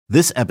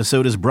This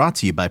episode is brought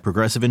to you by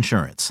Progressive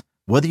Insurance.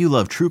 Whether you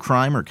love true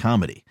crime or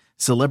comedy,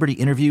 celebrity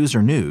interviews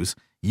or news,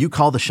 you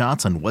call the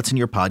shots on what's in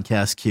your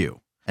podcast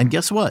queue. And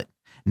guess what?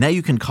 Now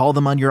you can call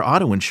them on your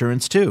auto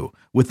insurance too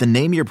with the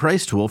Name Your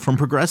Price tool from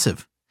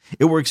Progressive.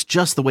 It works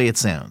just the way it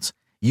sounds.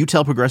 You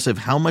tell Progressive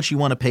how much you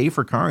want to pay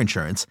for car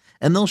insurance,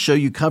 and they'll show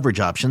you coverage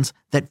options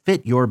that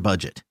fit your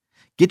budget.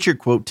 Get your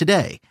quote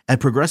today at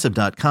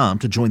Progressive.com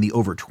to join the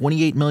over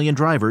 28 million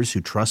drivers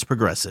who trust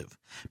Progressive.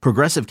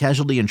 Progressive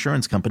Casualty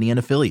Insurance Company and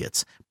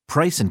Affiliates.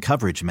 Price and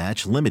coverage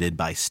match limited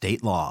by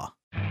state law.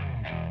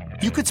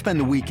 You could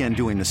spend the weekend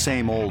doing the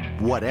same old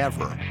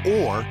whatever,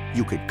 or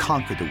you could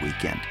conquer the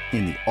weekend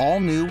in the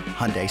all-new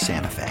Hyundai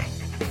Santa Fe.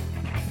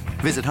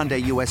 Visit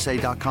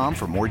HyundaiUSA.com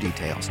for more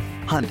details.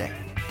 Hyundai,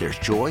 there's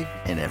joy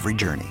in every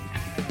journey.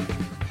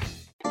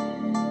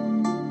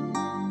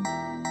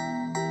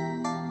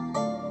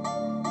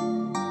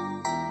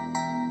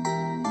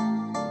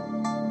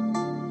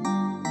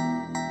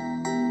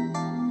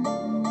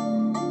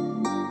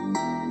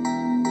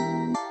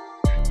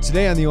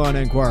 Today on the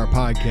Illini Inquirer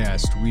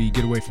podcast, we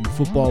get away from the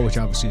football, which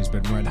obviously has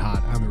been red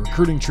hot on the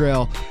recruiting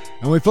trail,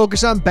 and we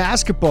focus on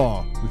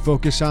basketball. We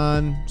focus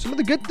on some of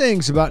the good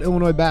things about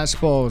Illinois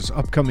basketball's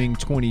upcoming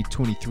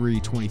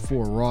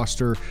 2023-24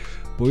 roster.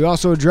 But we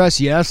also address,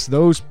 yes,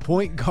 those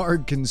point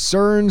guard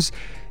concerns.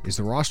 Is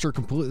the roster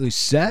completely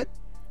set?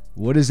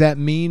 What does that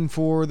mean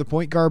for the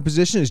point guard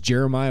position? Is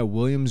Jeremiah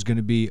Williams going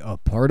to be a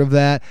part of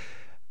that?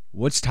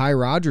 What's Ty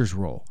Rodgers'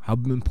 role? How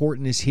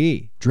important is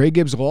he? Dre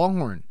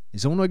Gibbs-Lawhorn.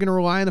 Is Illinois going to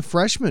rely on the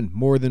freshmen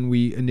more than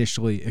we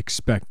initially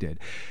expected?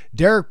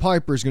 Derek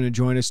Piper is going to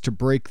join us to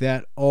break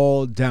that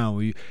all down.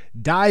 We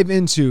dive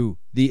into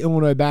the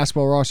Illinois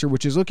basketball roster,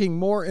 which is looking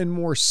more and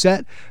more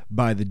set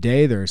by the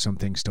day. There are some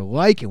things to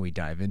like, and we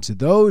dive into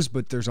those,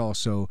 but there's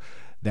also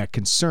that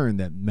concern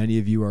that many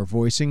of you are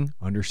voicing,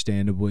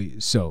 understandably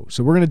so.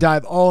 So we're going to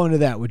dive all into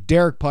that with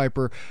Derek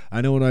Piper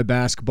on Illinois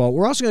basketball.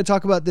 We're also going to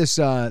talk about this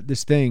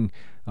thing.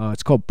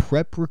 It's called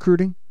prep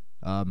recruiting.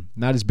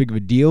 Not as big of a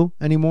deal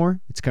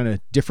anymore. It's kind of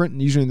different.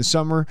 And usually in the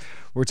summer,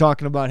 we're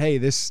talking about, hey,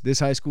 this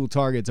high school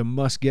target's a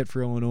must-get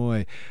for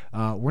Illinois.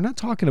 We're not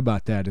talking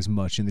about that as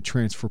much in the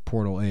transfer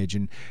portal age.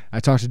 And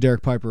I talked to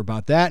Derek Piper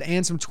about that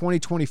and some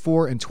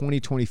 2024 and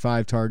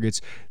 2025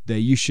 targets that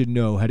you should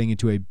know heading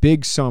into a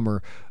big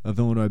summer of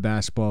Illinois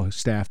basketball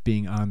staff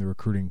being on the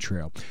recruiting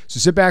trail.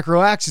 So sit back,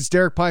 relax. It's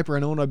Derek Piper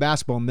and Illinois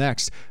basketball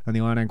next on the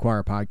Illini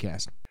Inquirer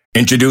podcast.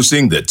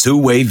 Introducing the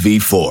two-way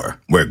V4,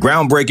 where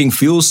groundbreaking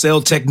fuel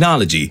cell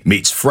technology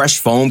meets fresh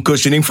foam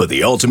cushioning for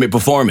the ultimate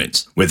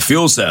performance. With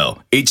fuel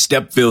cell, each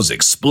step feels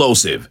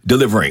explosive,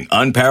 delivering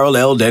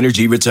unparalleled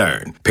energy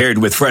return. Paired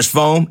with fresh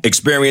foam,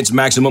 experience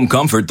maximum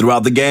comfort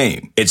throughout the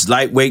game. Its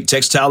lightweight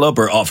textile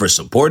upper offers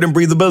support and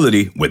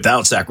breathability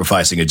without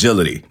sacrificing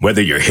agility.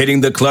 Whether you're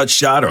hitting the clutch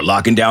shot or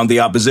locking down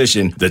the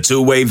opposition, the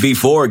two-way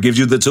V4 gives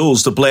you the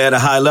tools to play at a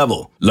high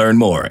level. Learn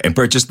more and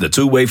purchase the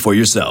two-way for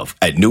yourself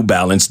at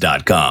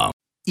newbalance.com.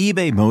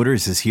 eBay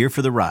Motors is here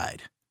for the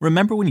ride.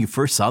 Remember when you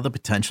first saw the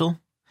potential?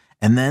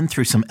 And then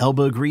through some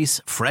elbow grease,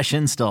 fresh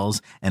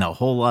installs, and a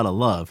whole lot of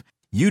love,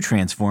 you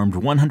transformed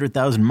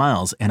 100,000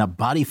 miles and a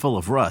body full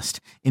of rust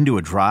into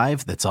a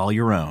drive that's all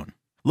your own.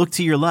 Look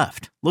to your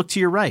left. Look to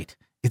your right.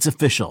 It's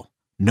official.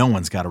 No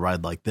one's got a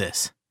ride like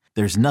this.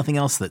 There's nothing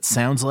else that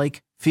sounds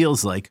like,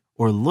 feels like,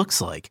 or looks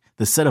like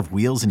the set of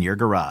wheels in your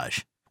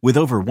garage. With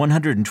over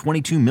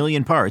 122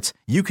 million parts,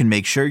 you can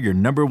make sure your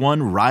number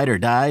one ride or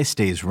die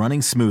stays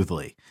running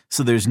smoothly,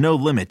 so there's no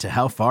limit to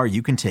how far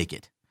you can take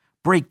it.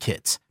 Brake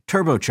kits,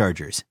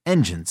 turbochargers,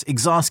 engines,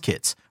 exhaust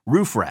kits,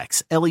 roof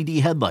racks, LED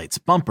headlights,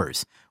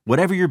 bumpers,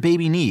 whatever your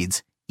baby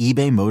needs,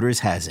 eBay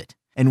Motors has it.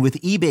 And with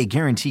eBay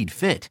Guaranteed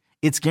Fit,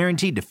 it's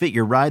guaranteed to fit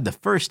your ride the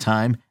first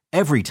time,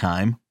 every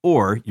time,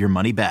 or your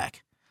money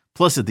back.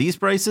 Plus at these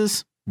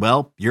prices,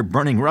 well, you're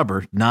burning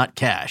rubber, not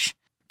cash.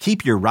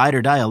 Keep your ride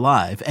or die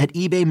alive at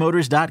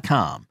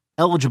ebaymotors.com.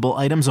 Eligible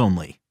items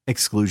only.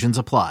 Exclusions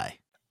apply.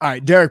 All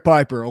right, Derek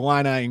Piper,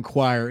 Illini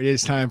Inquirer. It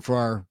is time for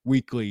our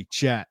weekly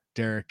chat,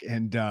 Derek.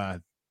 And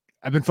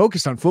I've been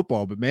focused on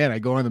football, but man, I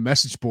go on the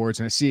message boards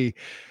and I see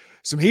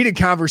some heated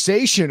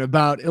conversation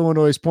about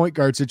Illinois' point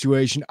guard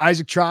situation.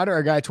 Isaac Trotter,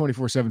 our guy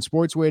 24/7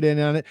 Sports, weighed in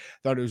on it.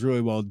 Thought it was really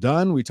well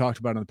done. We talked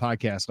about it on the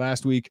podcast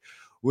last week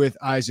with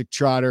Isaac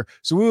Trotter.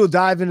 So we will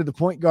dive into the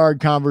point guard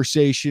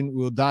conversation.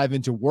 We'll dive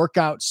into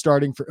workouts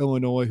starting for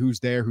Illinois,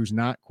 who's there, who's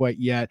not quite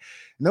yet.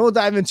 And then we'll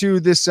dive into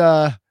this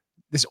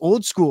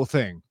old school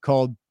thing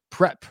called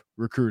prep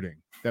recruiting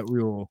that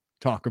we will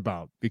talk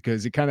about,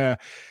 because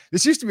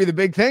this used to be the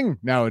big thing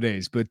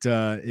nowadays, but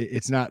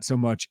it's not so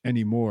much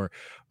anymore.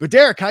 But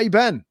Derek, how you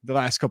been the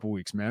last couple of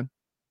weeks, man?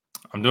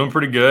 I'm doing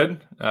pretty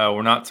good.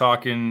 We're not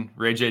talking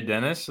Ray J.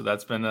 Dennis, so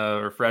that's been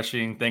a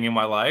refreshing thing in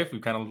my life.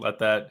 We've kind of let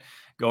that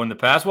go in the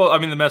past. Well, I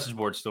mean, the message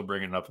board's still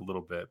bringing it up a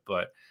little bit,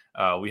 but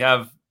we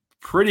have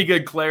pretty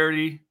good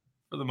clarity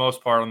for the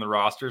most part on the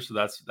roster, so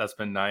that's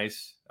been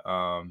nice.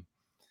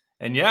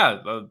 And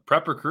yeah,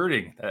 prep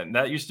recruiting,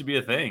 that used to be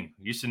a thing.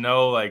 You used to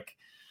know like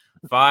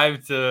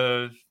 5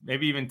 to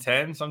maybe even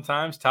 10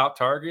 sometimes top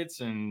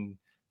targets and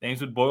things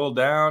would boil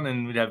down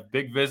and we'd have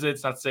big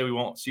visits. Not to say we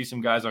won't see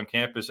some guys on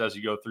campus as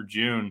you go through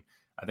June.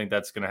 I think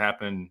that's going to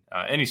happen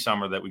any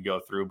summer that we go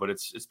through, but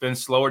it's been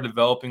slower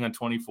developing on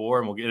 24,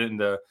 and we'll get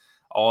into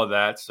all of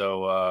that.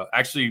 So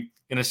actually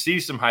going to see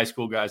some high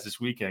school guys this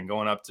weekend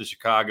going up to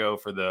Chicago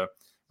for the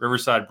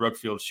Riverside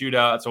Brookfield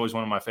Shootout. It's always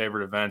one of my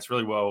favorite events,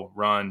 really well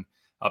run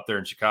up there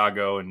in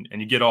Chicago. And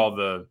you get all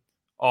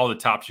the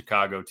top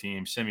Chicago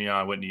teams,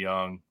 Simeon, Whitney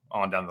Young,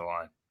 on down the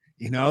line.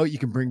 You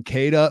can bring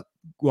Kate up,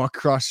 walk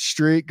across the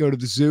street, go to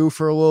the zoo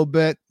for a little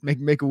bit,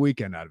 make a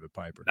weekend out of it,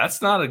 Piper.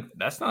 That's not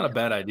a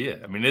bad idea.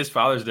 I mean, it is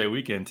Father's Day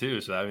weekend too.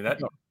 So I mean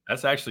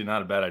that's actually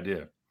not a bad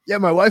idea. Yeah,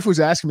 my wife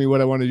was asking me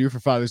what I want to do for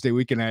Father's Day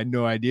weekend. I had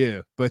no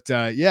idea. But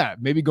yeah,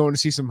 maybe going to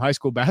see some high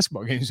school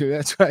basketball games.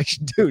 That's what I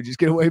should do. Just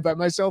get away by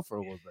myself for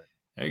a little bit.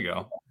 There you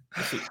go.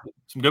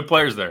 Some good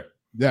players there.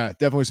 Yeah,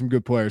 definitely some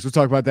good players. We'll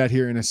talk about that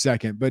here in a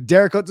second. But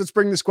Derek, let's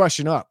bring this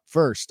question up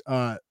first.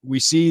 We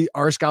see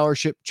our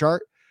scholarship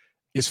chart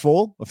is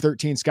full of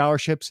 13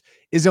 scholarships.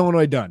 Is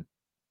Illinois done?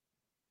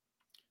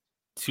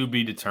 To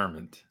be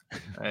determined.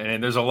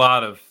 And there's a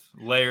lot of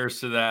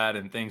layers to that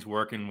and things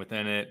working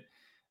within it.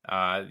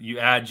 You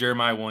add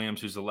Jeremiah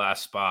Williams, who's the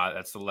last spot.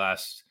 That's the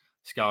last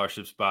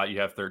scholarship spot. You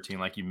have 13,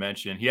 like you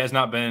mentioned. He has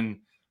not been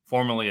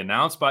formally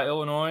announced by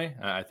Illinois.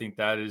 I think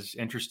that is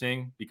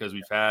interesting because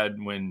we've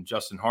had when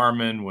Justin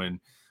Harmon, when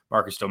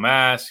Marcus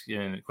Domask,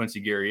 and Quincy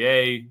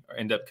Guerrier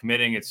end up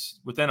committing, it's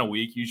within a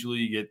week. Usually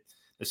you get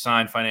the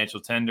signed financial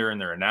tender and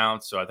they're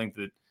announced. So I think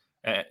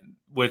that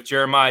with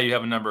Jeremiah, you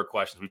have a number of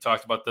questions. We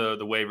talked about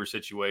the waiver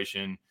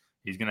situation.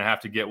 He's going to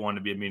have to get one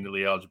to be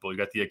immediately eligible. You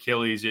got the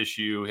Achilles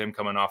issue, him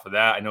coming off of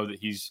that. I know that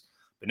he's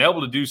been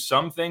able to do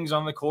some things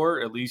on the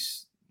court, at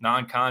least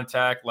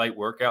non-contact, light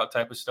workout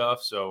type of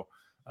stuff. So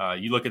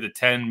you look at the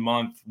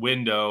 10-month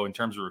window in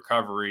terms of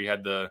recovery,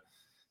 had the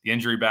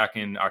injury back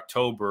in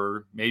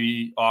October,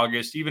 maybe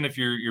August, even if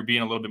you're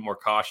being a little bit more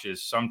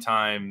cautious,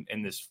 sometime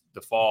in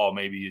the fall,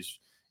 maybe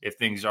if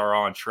things are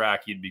on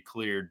track, he'd be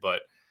cleared.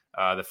 But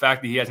the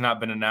fact that he has not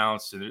been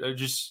announced, it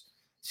just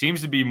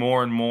seems to be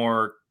more and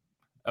more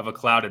of a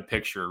clouded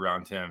picture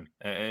around him.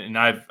 And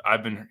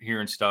I've been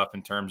hearing stuff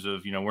in terms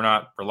of, we're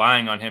not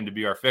relying on him to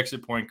be our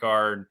fix-it point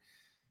guard.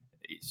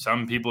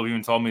 Some people have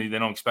even told me they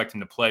don't expect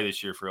him to play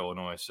this year for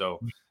Illinois. So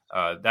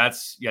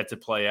that's yet to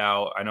play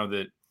out. I know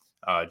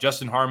that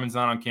Justin Harmon's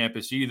not on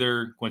campus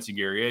either. Quincy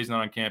Guerrier is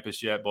not on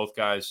campus yet. Both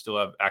guys still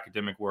have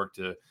academic work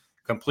to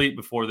complete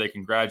before they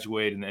can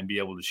graduate and then be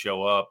able to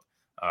show up.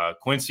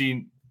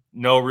 Quincy,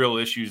 no real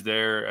issues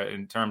there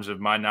in terms of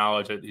my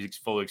knowledge. He's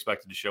fully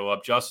expected to show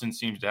up. Justin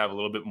seems to have a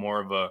little bit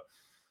more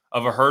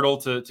of a hurdle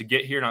to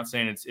get here. Not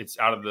saying it's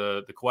out of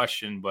the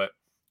question, but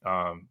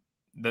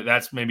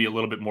that's maybe a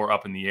little bit more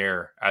up in the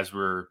air as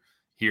we're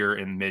here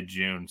in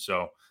mid-June.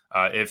 So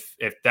if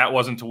that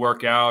wasn't to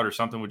work out or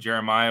something with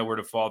Jeremiah were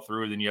to fall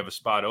through, then you have a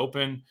spot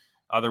open.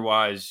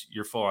 Otherwise,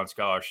 you're full on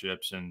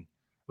scholarships. And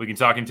we can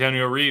talk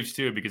Antonio Reeves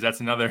too, because that's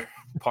another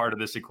part of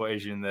this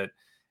equation that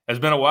has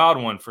been a wild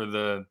one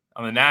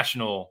on the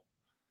national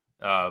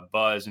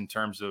buzz in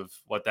terms of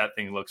what that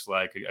thing looks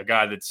like. A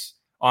guy that's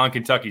on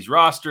Kentucky's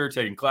roster,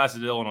 taking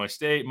classes at Illinois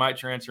State, might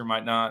transfer,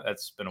 might not.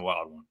 That's been a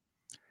wild one.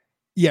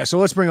 Yeah, so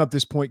let's bring up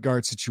this point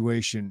guard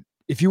situation.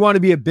 If you want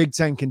to be a Big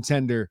Ten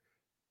contender,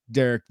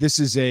 Derek, this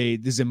is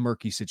a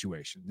murky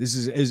situation. This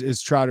is,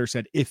 as Trotter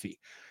said, iffy.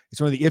 It's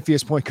one of the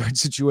iffiest point guard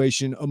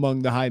situation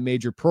among the high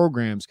major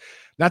programs.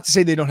 Not to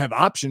say they don't have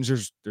options.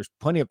 There's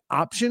plenty of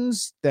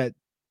options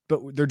but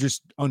they're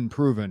just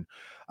unproven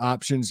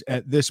options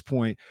at this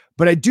point.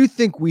 But I do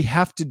think we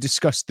have to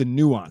discuss the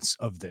nuance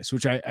of this,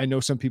 which I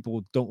know some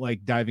people don't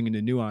like diving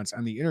into nuance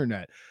on the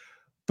internet.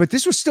 But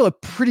this was still a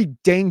pretty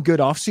dang good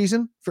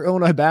offseason for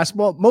Illinois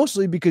basketball,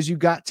 mostly because you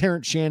got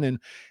Terrence Shannon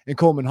and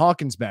Coleman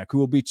Hawkins back, who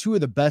will be two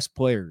of the best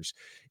players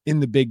in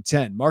the Big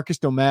Ten. Marcus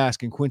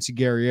Domask and Quincy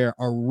Guerrier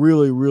are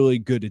really, really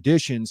good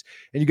additions.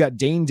 And you got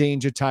Dane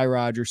Danger, Ty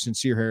Rogers,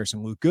 Sincere Harris,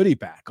 and Luke Goody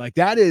back. Like,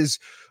 that is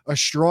a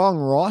strong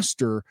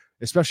roster,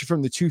 especially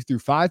from the 2 through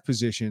 5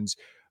 positions.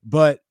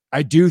 But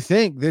I do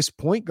think this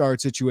point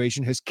guard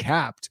situation has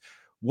capped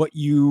what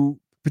you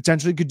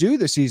potentially could do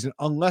this season,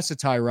 unless a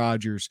Ty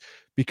Rogers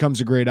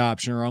becomes a great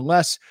option, or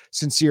unless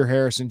Sincere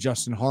Harris and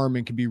Justin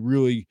Harmon can be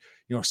really,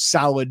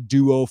 solid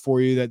duo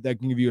for you that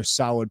can give you a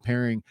solid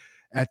pairing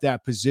at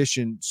that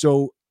position.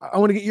 So I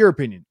want to get your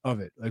opinion of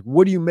it. Like,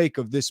 what do you make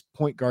of this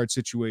point guard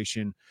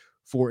situation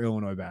for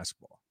Illinois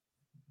basketball?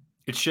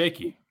 It's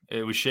shaky.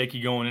 It was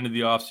shaky going into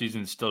the offseason.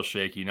 It's still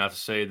shaky. Not to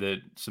say that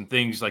some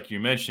things, like you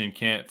mentioned,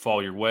 can't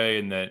fall your way,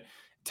 and that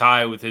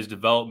Ty, with his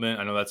development,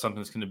 I know that's something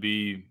that's going to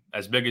be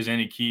as big as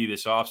any key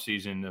this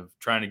offseason, of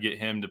trying to get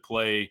him to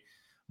play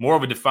more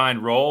of a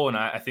defined role. And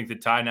I think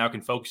that Ty now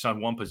can focus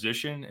on one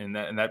position, and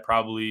that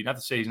probably, not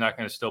to say he's not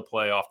going to still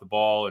play off the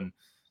ball and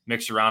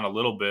mix around a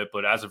little bit,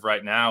 but as of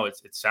right now, it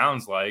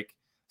sounds like,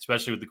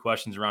 especially with the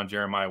questions around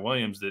Jeremiah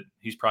Williams, that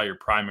he's probably your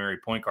primary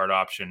point guard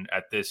option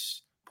at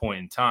this point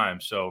in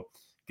time. So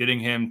getting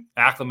him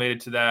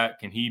acclimated to that,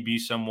 can he be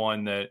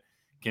someone that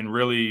can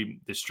really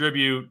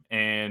distribute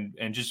and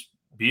just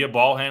be a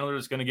ball handler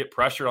that's going to get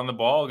pressured on the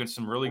ball against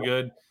some really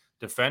good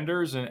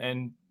defenders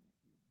and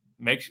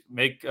make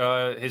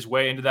his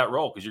way into that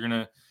role, because you're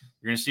gonna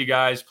see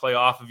guys play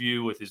off of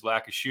you with his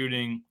lack of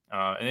shooting,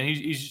 and then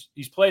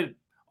he's played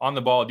on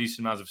the ball a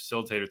decent amount as a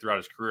facilitator throughout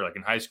his career. Like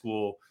in high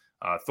school,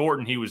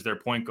 Thornton, he was their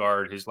point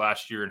guard his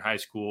last year in high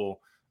school.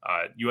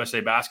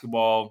 USA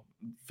basketball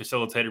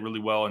facilitated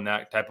really well in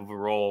that type of a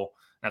role.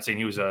 Not saying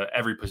he was a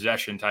every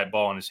possession type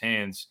ball in his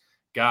hands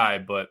guy,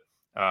 but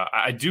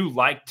I do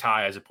like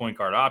Ty as a point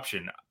guard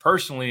option.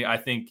 Personally, I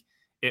think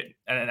it,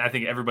 and I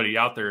think everybody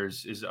out there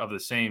is of the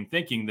same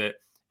thinking, that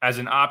as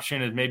an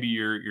option as maybe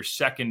your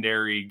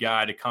secondary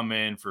guy to come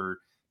in for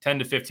 10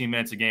 to 15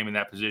 minutes a game in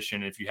that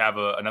position. If you have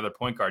another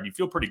point guard, you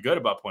feel pretty good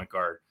about point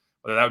guard,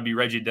 whether that would be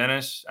Reggie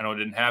Dennis. I know it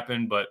didn't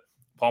happen, but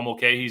Paul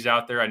Mulcahy's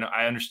out there.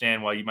 I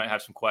understand why you might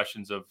have some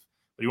questions of,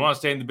 but you want to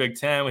stay in the Big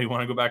Ten, you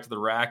want to go back to the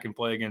rack and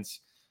play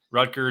against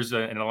Rutgers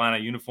in Atlanta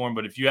uniform.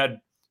 But if you had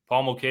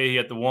Paul Mulcahy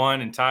at the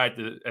one and Ty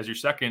as your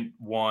second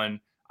one,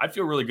 I'd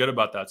feel really good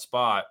about that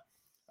spot.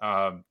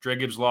 Dre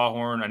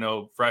Gibbs-Lawhorn, I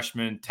know,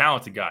 freshman,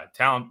 talented guy,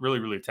 really,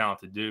 really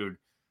talented dude.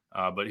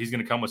 But he's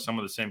going to come with some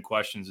of the same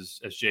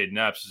questions as Jaden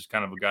Epps. Is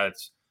kind of a guy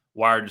that's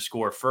wired to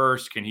score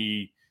first. Can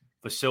he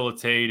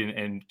facilitate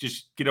and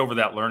just get over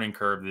that learning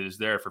curve that is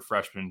there for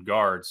freshman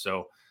guards?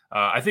 So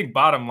I think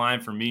bottom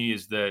line for me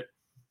is that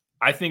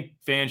I think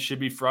fans should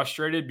be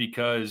frustrated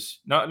because,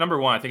 number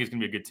one, I think it's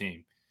going to be a good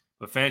team.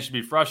 But fans should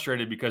be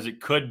frustrated because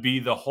it could be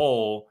the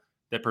hole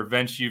that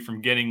prevents you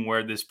from getting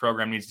where this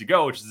program needs to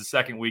go, which is the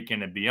second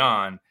weekend and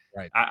beyond.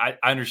 Right. I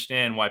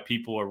understand why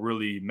people are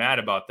really mad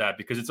about that,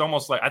 because it's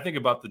almost like, I think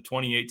about the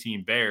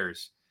 2018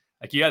 Bears.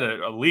 Like, you had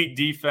an elite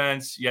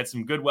defense, you had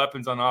some good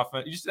weapons on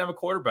offense, you just didn't have a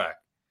quarterback.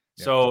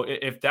 Yeah. So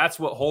if that's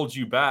what holds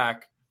you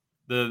back,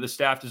 the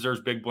staff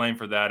deserves big blame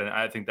for that, and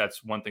I think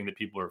that's one thing that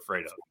people are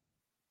afraid of.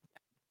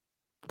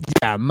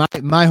 Yeah,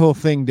 my whole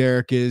thing,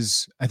 Derek,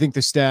 is I think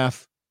the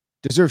staff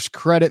deserves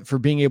credit for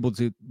being able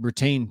to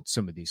retain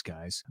some of these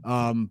guys.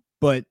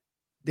 But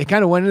they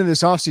kind of went into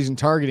this offseason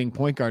targeting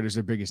point guard as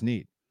their biggest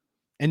need.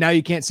 And now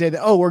you can't say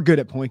that, oh, we're good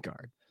at point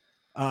guard.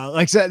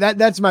 So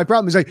that's my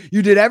problem. It's like,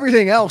 you did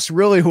everything else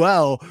really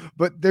well,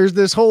 but there's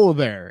this hole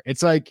there.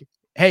 It's like,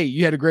 hey,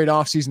 you had a great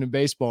offseason in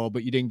baseball,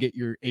 but you didn't get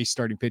your ace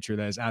starting pitcher.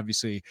 That is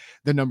obviously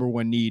the number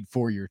one need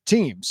for your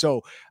team.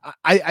 So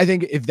I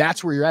think if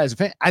that's where you're at as a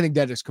fan, I think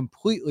that is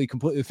completely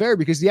fair,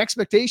 because the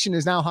expectation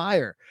is now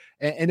higher.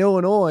 And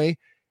Illinois,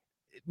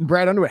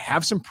 Brad Underwood,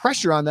 have some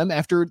pressure on them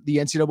after the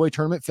NCAA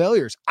tournament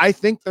failures. I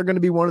think they're going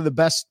to be one of the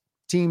best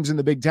teams in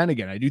the Big Ten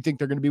again. I do think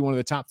they're going to be one of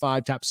the top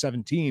 5, top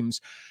 7 teams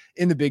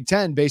in the Big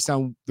Ten based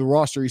on the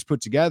roster he's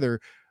put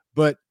together.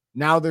 But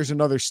now there's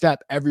another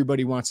step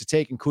everybody wants to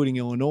take, including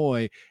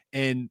Illinois.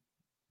 And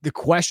the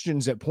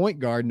questions at point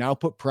guard now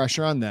put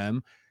pressure on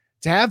them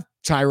to have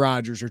Ty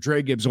Rodgers or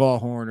Dre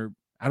Gibbs-Lawhorn, or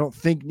I don't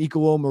think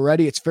Nicolo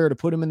Moretti, it's fair to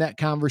put him in that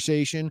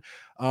conversation.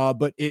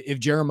 But if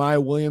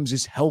Jeremiah Williams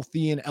is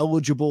healthy and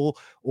eligible,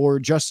 or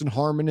Justin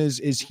Harmon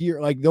is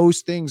here, like those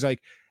things, like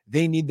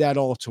they need that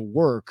all to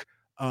work.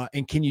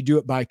 And can you do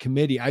it by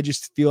committee? I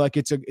just feel like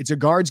it's a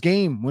guards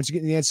game once you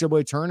get in the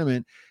NCAA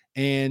tournament,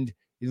 and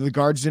the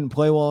guards didn't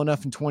play well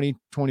enough in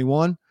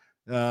 2021.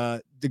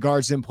 The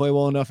guards didn't play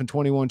well enough in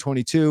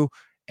 21-22,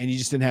 and you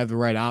just didn't have the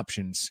right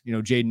options. You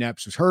know, Jaden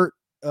Epps was hurt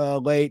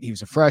late. He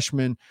was a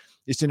freshman.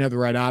 Just didn't have the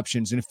right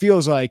options. And it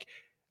feels like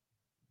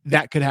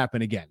that could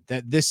happen again,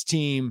 that this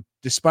team,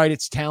 despite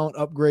its talent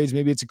upgrades,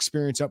 maybe its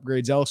experience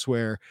upgrades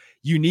elsewhere,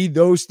 you need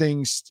those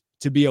things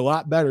to be a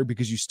lot better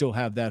because you still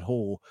have that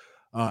hole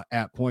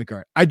at point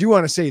guard. I do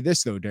want to say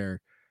this, though,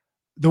 Derek.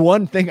 The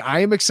one thing I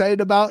am excited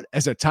about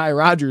as a Ty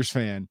Rodgers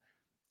fan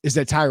is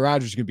that Ty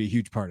Rodgers is going to be a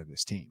huge part of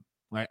this team.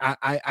 Like,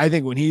 I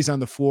think when he's on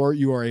the floor,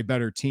 you are a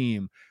better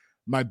team.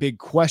 My big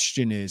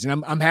question is,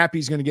 and I'm happy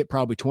he's going to get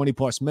probably 20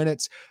 plus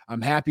minutes.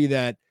 I'm happy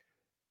that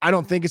I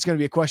don't think it's going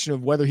to be a question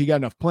of whether he got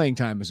enough playing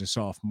time as a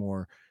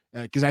sophomore,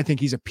 because I think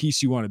he's a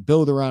piece you want to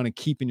build around and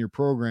keep in your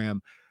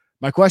program.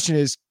 My question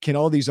is, can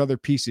all these other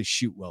pieces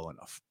shoot well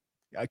enough?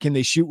 Can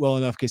they shoot well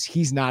enough? Because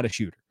he's not a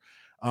shooter.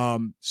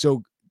 Can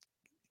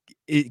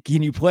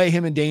you play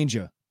him and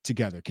Danger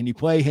together? Can you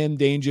play him,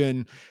 Danger,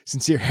 and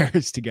Sincere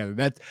Harris together?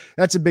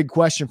 That's a big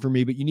question for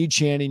me. But you need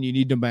Shannon, you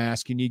need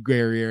Damask, you need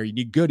Guerriere, you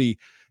need Goody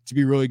to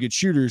be really good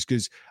shooters,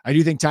 because I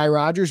do think Ty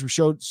Rodgers, we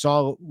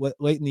saw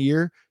late in the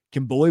year,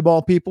 can bully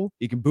ball people.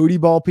 He can booty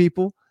ball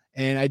people.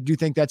 And I do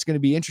think that's going to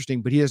be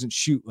interesting, but he doesn't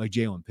shoot like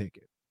Jalen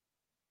Pickett.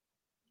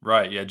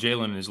 Right. Yeah.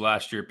 Jalen in his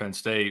last year at Penn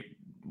State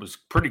was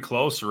pretty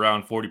close,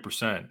 around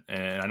 40%.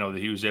 And I know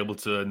that he was able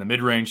to, in the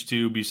mid-range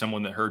too, be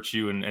someone that hurts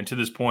you. And to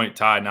this point,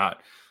 Ty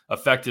not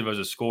effective as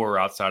a scorer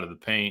outside of the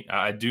paint.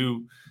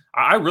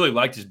 I really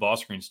liked his ball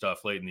screen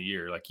stuff late in the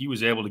year. Like, he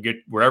was able to get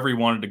wherever he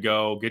wanted to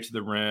go, get to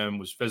the rim,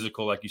 was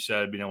physical, like you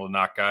said, being able to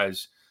knock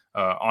guys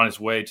on his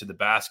way to the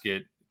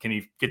basket. Can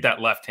he get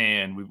that left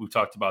hand? We've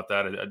talked about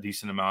that a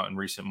decent amount in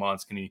recent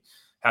months. Can he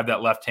have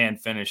that left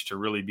hand finish to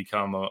really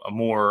become a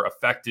more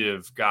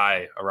effective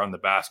guy around the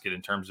basket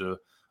in terms of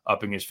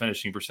upping his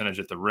finishing percentage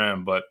at the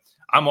rim. But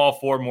I'm all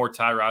for more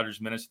Ty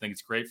Rodgers minutes. I think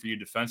it's great for you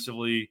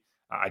defensively.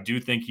 I do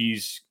think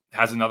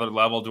has another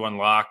level to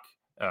unlock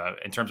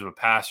in terms of a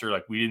passer.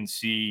 Like, we didn't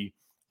see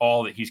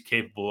all that he's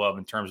capable of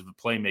in terms of the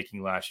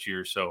playmaking last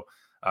year. So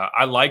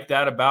I like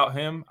that about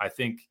him. I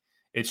think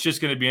it's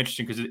just going to be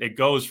interesting because it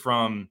goes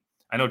from,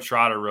 I know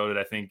Trotter wrote it,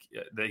 I think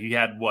that he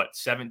had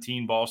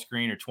 17 ball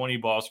screen or 20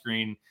 ball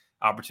screen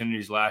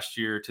opportunities last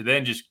year, to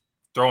then just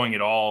throwing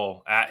it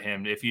all at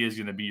him if he is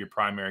going to be your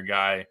primary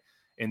guy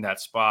in that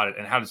spot,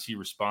 and how does he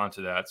respond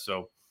to that?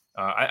 So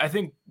I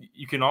think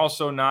you can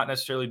also not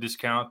necessarily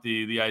discount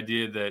the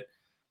idea that,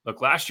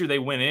 look, last year they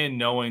went in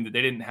knowing that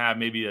they didn't have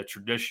maybe a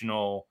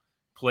traditional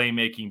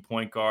playmaking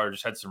point guard,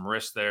 just had some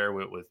risk there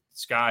with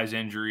Sky's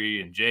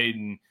injury and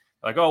Jaden.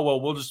 Like, oh,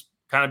 well, we'll just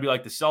kind of be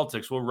like the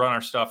Celtics. We'll run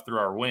our stuff through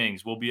our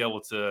wings. We'll be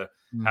able to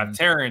have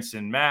Terrence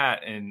and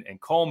Matt and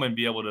Coleman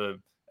be able to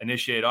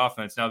initiate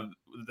offense. Now,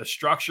 the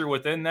structure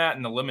within that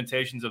and the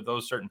limitations of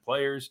those certain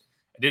players,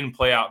 it didn't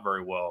play out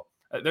very well.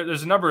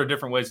 There's a number of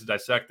different ways to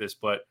dissect this,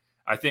 but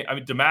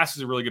Damas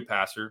is a really good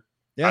passer.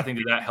 Yeah. I think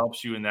that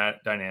helps you in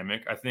that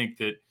dynamic. I think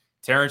that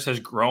Terrence has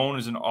grown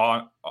as an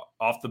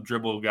off the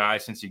dribble guy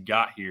since he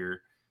got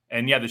here.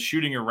 And yeah, the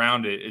shooting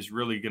around it is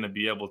really going to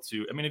be able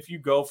to, if you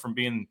go from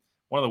being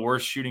one of the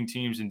worst shooting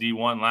teams in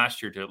D1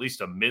 last year to at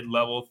least a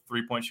mid-level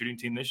 3-point shooting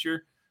team this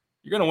year,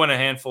 you're going to win a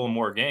handful of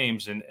more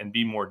games and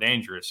be more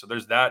dangerous. So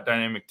there's that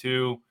dynamic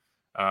too.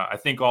 I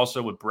think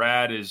also with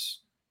Brad is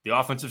the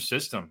offensive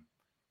system.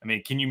 I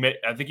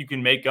think you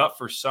can make up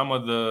for some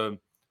of the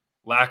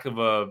lack of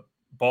a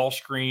ball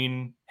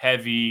screen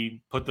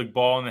heavy, put the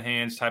ball in the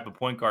hands type of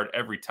point guard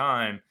every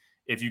time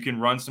if you can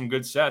run some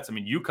good sets.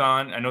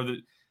 UConn, I know that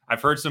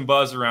I've heard some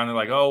buzz around. They're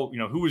like, oh,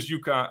 who was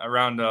UConn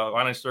around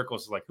Line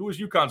Circles? Like, who was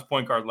UConn's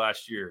point guard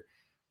last year?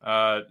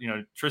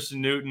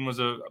 Tristan Newton was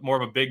more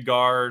of a big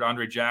guard.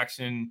 Andre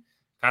Jackson,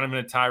 kind of in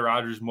a Ty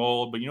Rodgers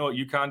mold. But you know what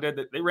UConn did?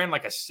 They ran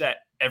like a set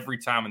every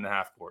time in the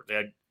half court. They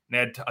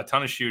had a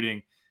ton of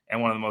shooting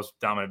and one of the most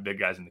dominant big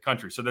guys in the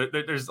country. So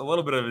there's a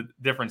little bit of a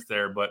difference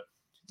there, but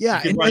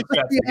yeah, and let's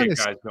be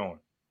honest. Guys going.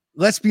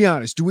 Let's be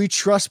honest. Do we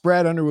trust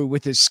Brad Underwood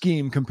with his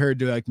scheme compared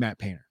to like Matt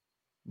Painter?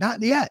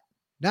 Not yet.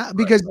 Not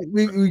because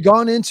we've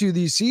gone into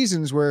these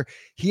seasons where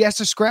he has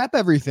to scrap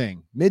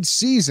everything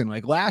mid-season,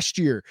 like last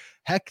year.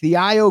 Heck, the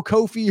Io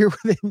Kofi year,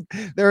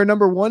 they're a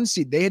number 1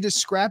 seed. They had to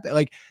scrap it.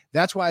 Like,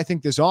 that's why I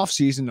think this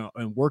offseason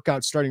and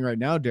workout starting right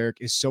now, Derek,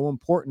 is so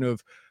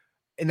important.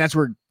 And that's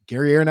where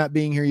Gary Ayer not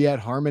being here yet,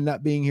 Harmon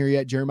not being here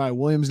yet, Jeremiah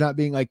Williams not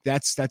being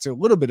that's a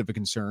little bit of a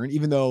concern,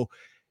 even though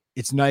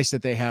it's nice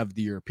that they have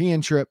the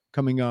European trip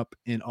coming up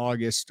in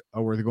August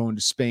where they're going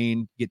to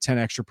Spain, get 10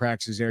 extra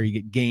practices there. You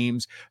get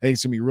games. I think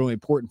it's going to be really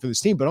important for this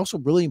team, but also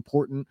really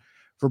important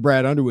for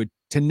Brad Underwood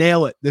to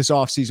nail it this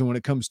offseason when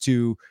it comes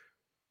to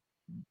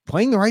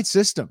playing the right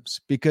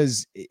systems,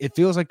 because it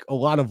feels like a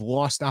lot of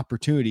lost time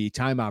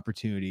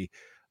opportunity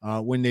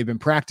when they've been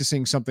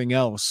practicing something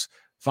else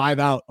 5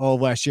 out all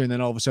of last year. And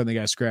then all of a sudden they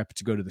got to scrap it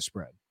to go to the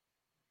spread.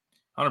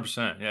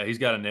 100%. Yeah, he's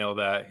got to nail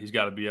that. He's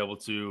got to be able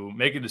to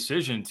make a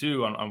decision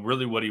too on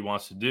really what he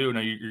wants to do.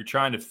 Now you're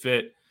trying to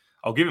fit.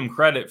 I'll give him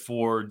credit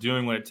for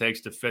doing what it takes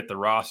to fit the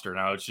roster.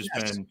 Now it's just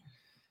been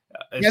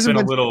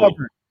a little.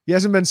 Stubborn. He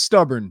hasn't been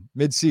stubborn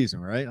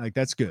mid-season, right? Like,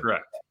 that's good.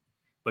 Correct.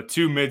 But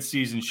 2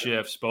 mid-season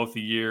shifts, both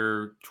the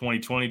year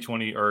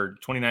 2020 or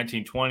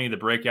 2019-20, the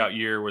breakout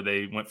year where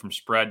they went from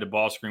spread to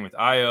ball screen with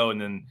Io, and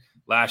then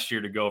last year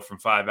to go from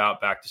 5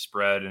 out back to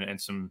spread and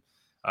some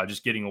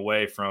just getting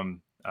away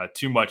from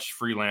too much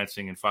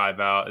freelancing and 5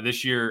 out.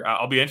 This year,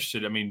 I'll be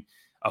interested.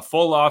 A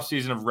full off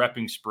season of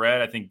repping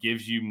spread, I think,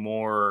 gives you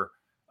more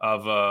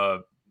of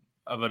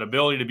an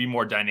ability to be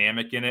more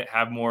dynamic in it,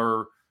 have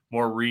more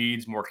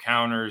reads, more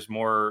counters,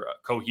 more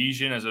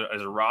cohesion as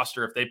a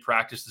roster. If they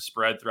practice the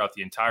spread throughout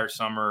the entire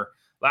summer,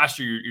 last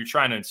year you're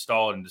trying to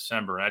install it in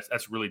December, and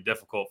that's really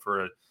difficult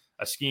for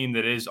a scheme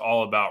that is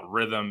all about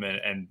rhythm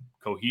and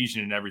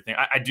cohesion and everything.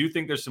 I do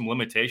think there's some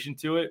limitation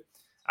to it.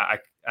 I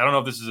don't know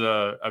if this is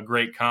a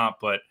great comp,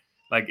 but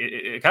like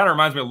it kind of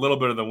reminds me a little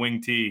bit of the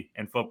wing tee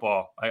in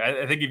football.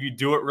 I think if you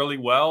do it really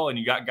well and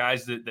you got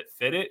guys that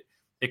fit it,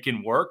 it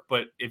can work.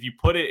 But if you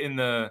put it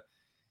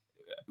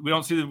we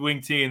don't see the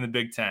wing tee in the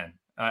Big Ten.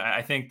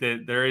 I think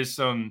that there is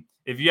some.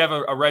 If you have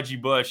a Reggie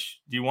Bush,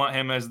 do you want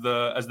him as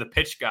the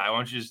pitch guy? Why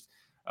don't you just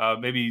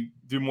maybe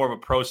do more of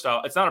a pro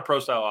style? It's not a pro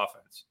style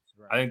offense.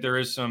 Right. I think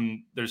there's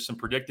some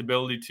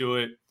predictability to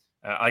it.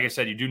 Like I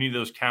said, you do need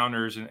those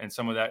counters and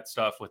some of that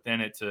stuff within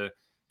it to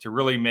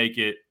really make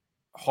it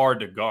hard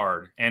to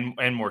guard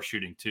and more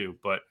shooting too.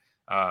 But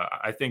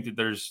I think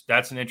that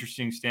that's an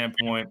interesting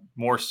standpoint.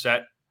 More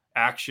set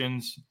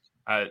actions.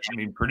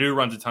 Purdue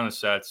runs a ton of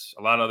sets.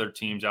 A lot of other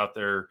teams out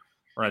there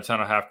run a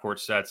ton of half-court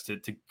sets to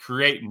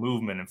create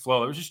movement and flow.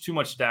 There was just too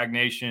much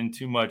stagnation,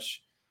 too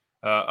much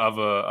of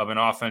an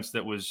offense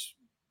that was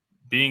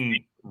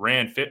being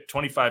ran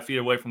 25 feet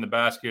away from the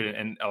basket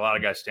and a lot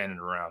of guys standing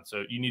around.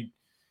 So you need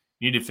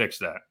to fix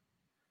that.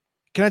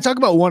 Can I talk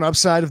about one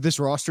upside of this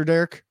roster,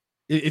 Derek?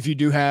 If you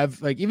do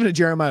have like even a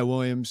Jeremiah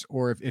Williams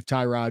or if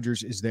Ty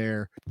Rodgers is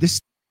there,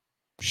 this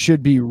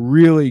should be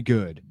really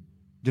good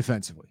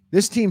defensively.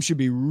 This team should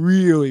be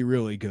really,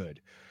 really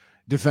good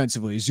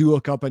defensively. As you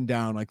look up and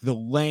down, like the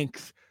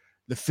length,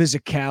 the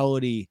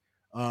physicality,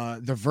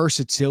 the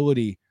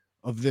versatility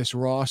of this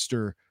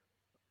roster.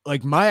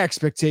 Like my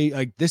expectation,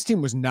 like this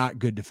team was not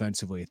good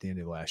defensively at the end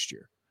of last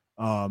year.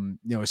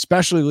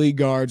 Especially league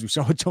guards. We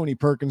saw what Tony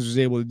Perkins was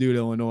able to do to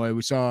Illinois.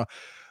 We saw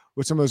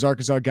what some of those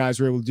Arkansas guys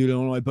were able to do to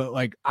Illinois. But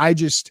like,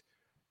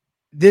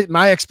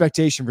 my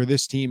expectation for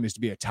this team is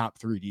to be a top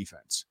 3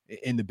 defense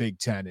in the Big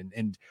Ten.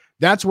 And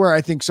that's where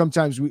I think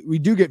sometimes we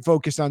do get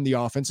focused on the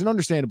offense, and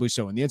understandably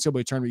so. In the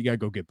NCAA tournament, you got to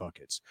go get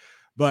buckets.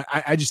 But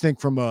I just think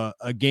from a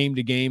game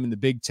to game in the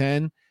Big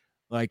Ten,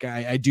 like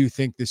I do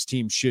think this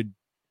team should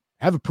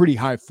have a pretty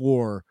high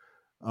floor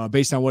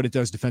based on what it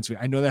does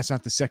defensively. I know that's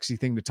not the sexy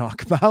thing to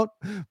talk about,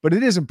 but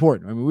it is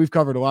important. I mean, we've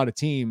covered a lot of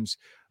teams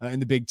in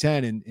the Big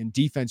Ten, and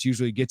defense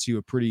usually gets you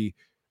a pretty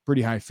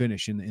high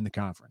finish in the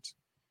conference.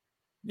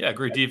 Yeah,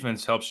 great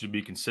defense helps you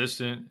be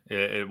consistent.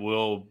 It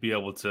will be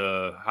able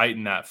to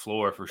heighten that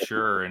floor for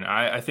sure. And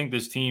I think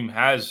this team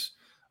has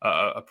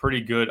a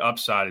pretty good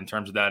upside in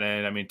terms of that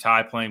end. I mean,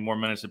 Ty playing more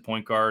minutes at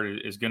point guard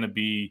is going to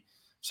be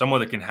someone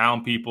that can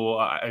hound people.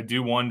 I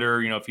do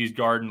wonder, if he's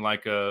guarding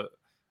like a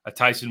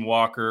Tyson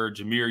Walker,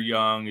 Jameer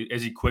Young,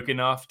 is he quick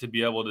enough to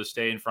be able to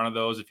stay in front of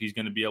those? If he's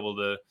going to be able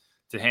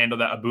to handle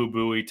that Abu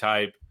Bui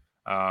type.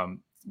 Of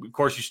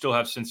course, you still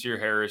have Sincere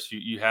Harris.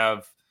 You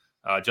have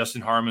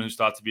Justin Harmon, who's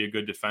thought to be a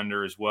good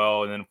defender as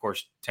well. And then, of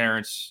course,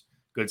 Terrence,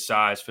 good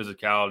size,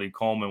 physicality.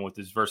 Coleman with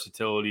his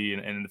versatility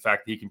and the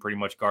fact that he can pretty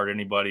much guard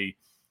anybody.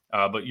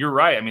 But you're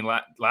right. I mean,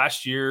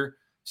 last year,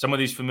 some of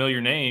these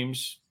familiar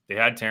names, they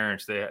had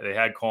Terrence, they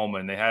had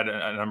Coleman, they had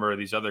a number of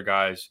these other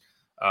guys.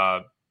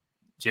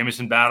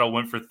 Jamison Battle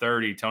went for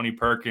 30, Tony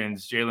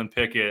Perkins, Jalen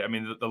Pickett. I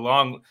mean, the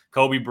long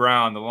Kobe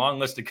Brown, the long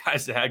list of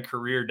guys that had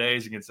career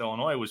days against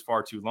Illinois was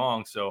far too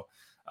long. So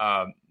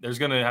there's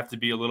going to have to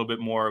be a little bit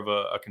more of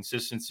a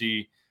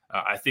consistency.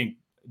 I think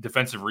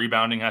defensive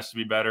rebounding has to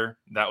be better.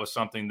 That was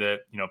something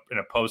that, in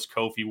a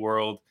post-Kofi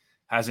world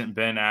hasn't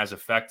been as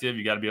effective.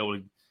 You got to be able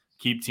to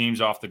keep teams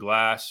off the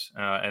glass.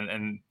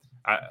 And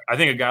I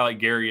think a guy like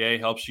Gary A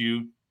helps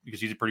you because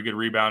he's a pretty good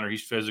rebounder.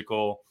 He's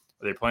physical.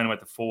 They're playing him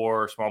at the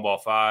 4, small ball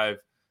 5.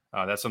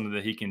 That's something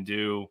that he can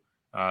do.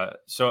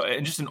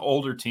 And just an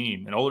older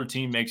team. An older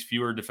team makes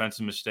fewer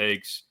defensive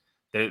mistakes.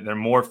 They're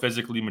more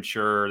physically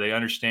mature. They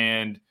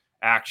understand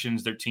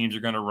actions their teams are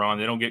going to run.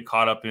 They don't get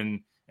caught up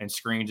in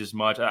screens as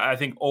much. I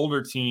think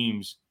older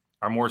teams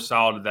are more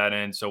solid at that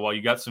end. So while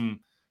you got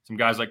some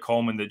guys like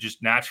Coleman that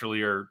just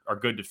naturally are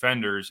good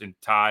defenders, and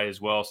Ty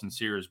as well,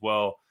 Sincere as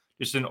well,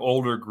 just an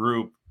older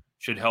group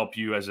should help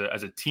you as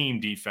a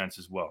team defense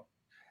as well.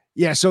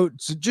 Yeah. So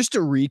just to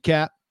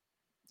recap,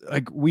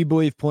 like we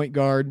believe point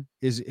guard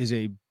is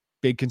a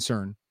big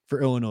concern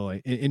for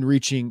Illinois in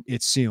reaching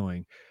its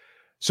ceiling.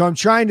 So I'm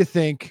trying to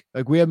think,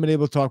 like we haven't been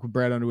able to talk with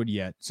Brad Underwood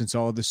yet since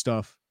all of this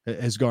stuff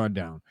has gone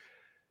down.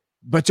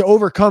 But to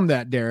overcome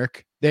that,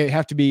 Derek, they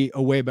have to be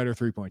a way better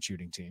 3-point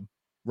shooting team,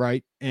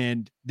 right?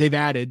 And they've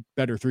added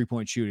better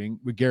 3-point shooting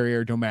with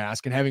Guerrier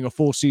Domask, and having a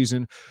full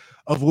season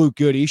of Luke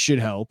Goody should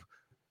help.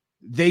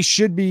 They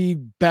should be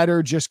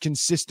better just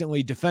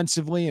consistently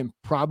defensively and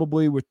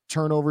probably with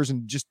turnovers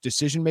and just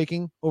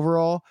decision-making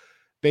overall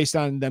based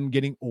on them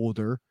getting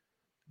older.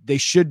 They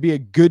should be a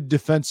good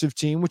defensive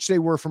team, which they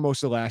were for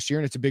most of last year.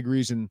 And it's a big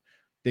reason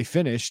they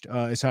finished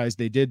as high as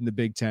they did in the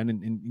Big Ten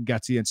and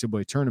got to the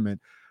NCAA tournament.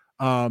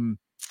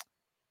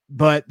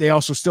 But they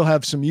also still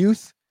have some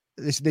youth.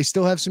 They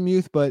still have some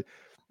youth, but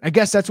I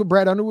guess that's what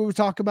Brad Underwood would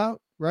talk about,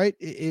 right?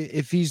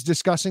 If he's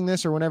discussing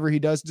this or whenever he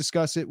does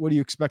discuss it, what do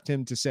you expect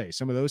him to say?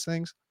 Some of those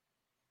things?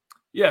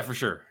 Yeah, for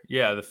sure.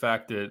 Yeah, the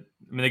fact that,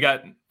 they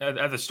got,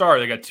 at the start,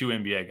 they got 2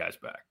 NBA guys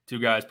back. 2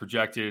 guys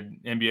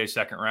projected NBA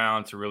second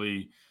round to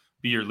really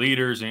be your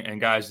leaders and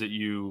guys that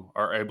you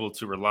are able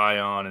to rely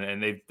on.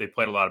 And they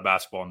played a lot of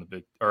basketball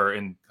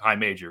in high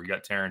major. You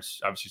got Terrence,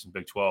 obviously some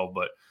Big 12,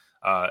 but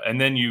and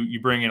then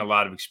you bring in a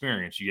lot of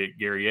experience. You get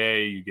Gary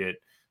A, you get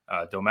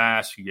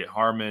Domask, you get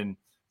Harmon.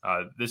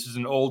 This is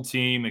an old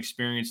team,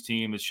 experienced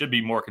team. It should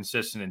be more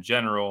consistent in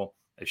general.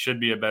 It should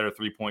be a better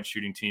 3-point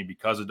shooting team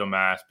because of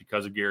Domask,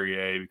 because of Gary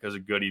A, because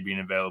of Goody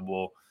being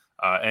available.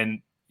 And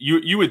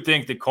you would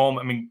think that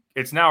Coleman,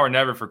 it's now or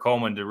never for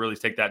Coleman to really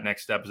take that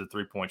next step as a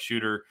 3-point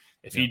shooter.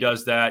 If he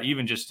does that,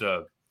 even just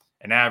an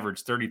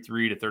average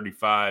 33 to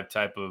 35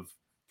 type of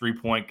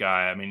 3-point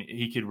guy,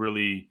 he could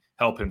really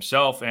help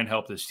himself and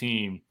help this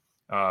team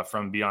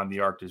from beyond the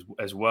arc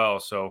as well.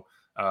 So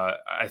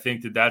I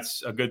think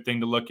that's a good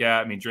thing to look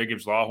at. Dre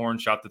Gibbs-Lawhorn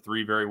shot the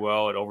 3 very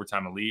well at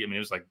Overtime Elite. It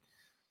was like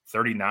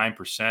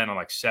 39% on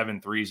like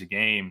 7 threes a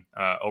game,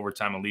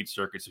 Overtime Elite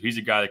circuit. So he's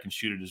a guy that can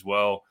shoot it as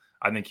well.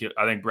 I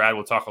think Brad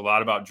will talk a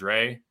lot about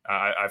Dre.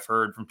 I've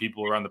heard from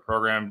people around the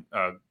program.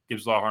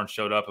 Gibbs-Lawhorn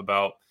showed up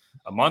about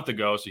a month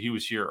ago, so he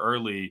was here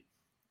early.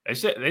 They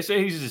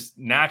say he's as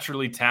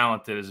naturally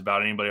talented as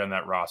about anybody on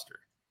that roster.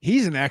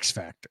 He's an X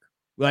factor.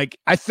 Like,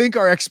 I think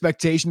our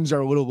expectations are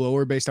a little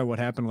lower based on what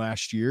happened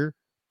last year,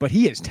 but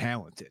he is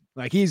talented.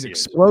 Like, he's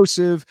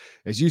explosive.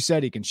 As you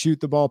said, he can shoot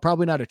the ball.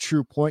 Probably not a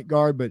true point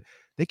guard, but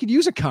they could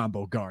use a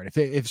combo guard,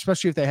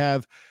 especially if they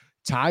have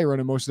Ty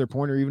running most of their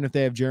point, or even if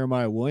they have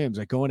Jeremiah Williams.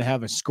 Like, going to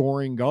have a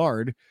scoring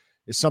guard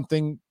is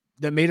something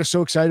that made us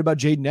so excited about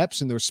Jaden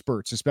Epps in those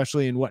spurts,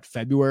 especially in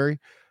February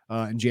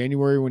and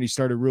January, when he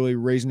started really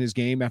raising his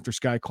game after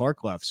Sky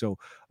Clark left. So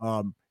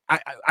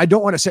I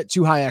don't want to set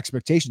too high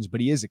expectations,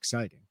 but he is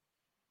exciting.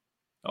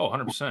 Oh,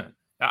 100%.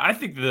 I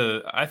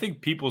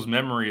think people's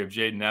memory of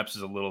Jaden Epps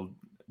is a little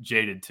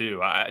jaded too.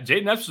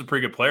 Jaden Epps was a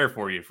pretty good player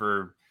for you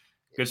for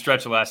a good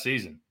stretch of last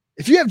season.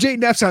 If you have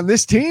Jaden Epps on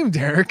this team,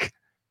 Derek,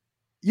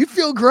 you'd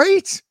feel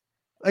great.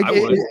 Like,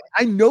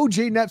 I know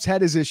Jaden Epps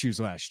had his issues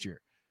last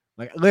year.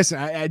 Like, listen,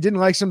 I didn't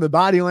like some of the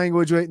body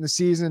language late in the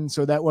season,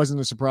 so that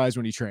wasn't a surprise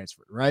when he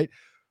transferred, right?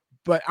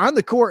 But on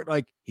the court,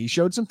 like, he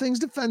showed some things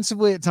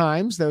defensively at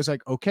times that was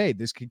like, okay,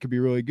 this kid could be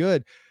really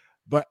good.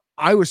 But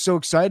I was so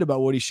excited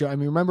about what he showed. I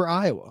mean, remember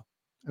Iowa?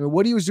 I mean,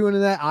 what he was doing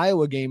in that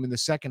Iowa game in the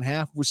second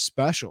half was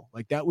special.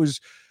 Like, that was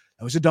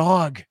a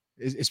dog,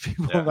 as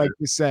people like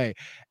to say.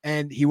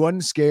 And he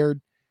wasn't scared.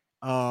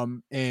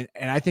 And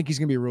I think he's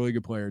going to be a really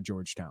good player at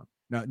Georgetown.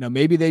 Now,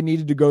 maybe they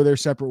needed to go their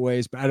separate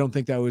ways, but I don't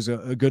think that was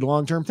a good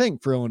long-term thing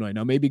for Illinois.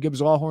 Now, maybe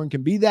Gibbs Lawhorn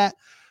can be that,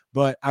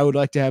 but I would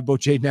like to have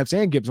both Jaden Epps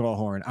and Gibbs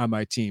Lawhorn on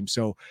my team.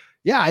 So,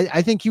 yeah,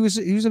 I think he was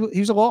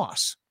a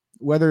loss.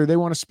 Whether they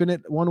want to spin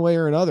it one way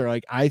or another,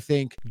 like, I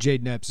think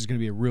Jaden Epps is going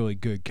to be a really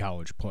good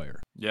college player.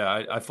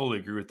 Yeah, I fully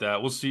agree with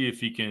that. We'll see if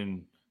he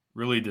can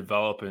really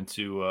develop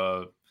into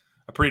a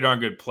pretty darn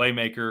good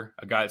playmaker,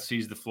 a guy that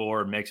sees the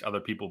floor and makes other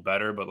people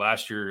better. But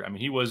last year, I mean,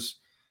 he was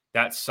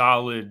that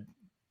solid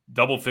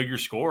double-figure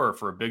scorer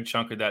for a big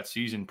chunk of that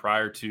season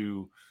prior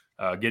to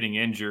getting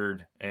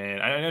injured.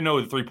 And I know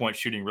the three-point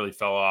shooting really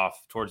fell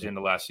off towards the end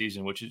of last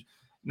season, which is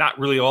not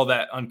really all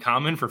that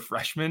uncommon for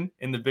freshmen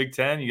in the Big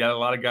Ten. You got a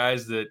lot of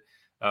guys that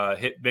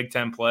hit Big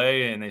Ten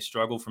play and they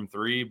struggle from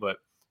three. But,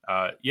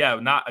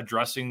 not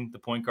addressing the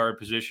point guard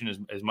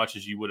position as much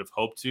as you would have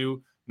hoped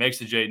to makes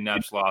the Jaden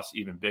Epps loss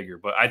even bigger.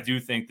 But I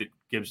do think that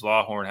Gibbs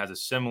Lawhorn has a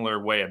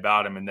similar way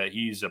about him in that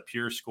he's a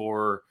pure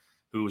scorer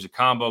who's a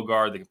combo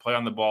guard that can play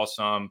on the ball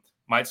some,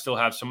 might still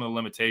have some of the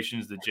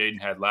limitations that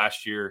Jaden had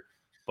last year.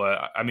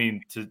 But, I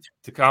mean,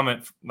 to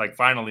comment, like,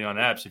 finally on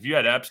Epps, if you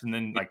had Epps and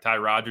then, like, Ty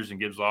Rodgers and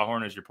Gibbs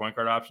Lawhorn as your point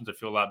guard options, I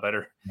feel a lot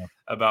better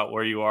about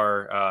where you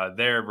are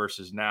there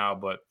versus now.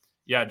 But,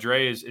 yeah,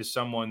 Dre is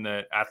someone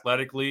that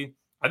athletically,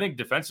 I think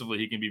defensively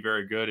he can be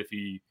very good if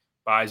he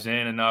buys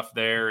in enough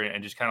there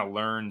and just kind of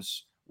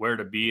learns where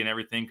to be and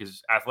everything,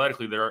 because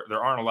athletically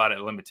there aren't a lot of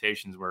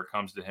limitations where it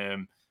comes to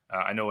him.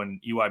 I know in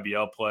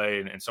EYBL play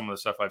and some of the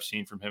stuff I've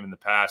seen from him in the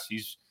past,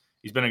 he's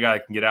been a guy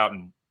that can get out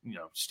and,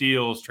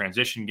 steals,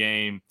 transition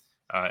game,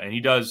 and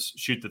he does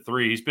shoot the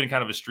three. He's been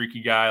kind of a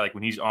streaky guy. Like,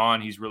 when he's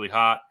on, he's really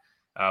hot.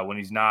 When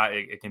he's not,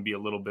 it can be a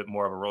little bit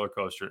more of a roller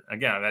coaster.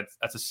 Again,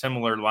 that's a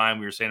similar line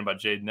we were saying about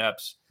Jaden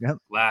Epps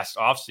last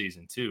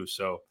offseason too.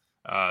 So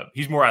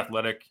he's more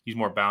athletic, he's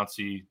more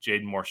bouncy,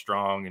 Jaden more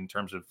strong in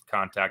terms of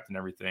contact and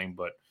everything.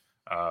 But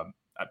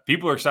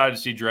people are excited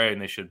to see Dre,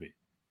 and they should be.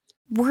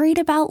 Worried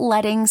about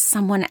letting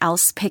someone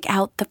else pick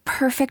out the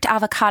perfect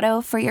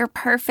avocado for your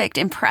perfect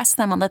impress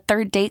them on the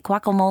third date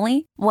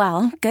guacamole?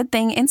 Well, good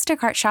thing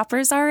Instacart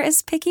shoppers are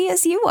as picky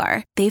as you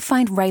are. They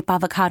find ripe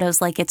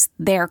avocados like it's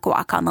their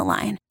guac on the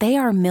line. They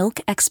are milk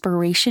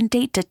expiration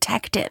date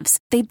detectives.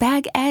 They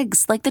bag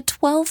eggs like the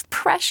 12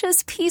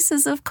 precious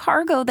pieces of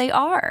cargo they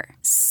are.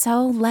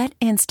 So let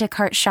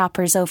Instacart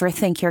shoppers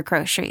overthink your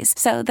groceries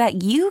so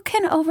that you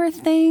can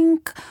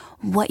overthink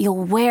what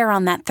you'll wear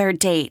on that third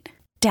date.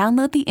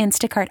 Download the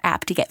Instacart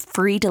app to get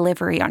free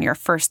delivery on your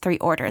first 3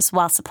 orders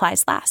while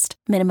supplies last.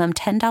 Minimum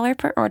 $10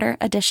 per order.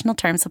 Additional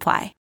terms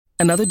apply.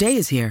 Another day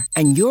is here,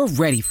 and you're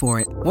ready for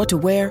it. What to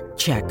wear?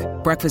 Check.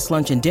 Breakfast,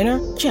 lunch, and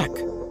dinner? Check.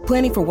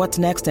 Planning for what's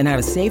next and how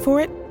to save for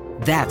it?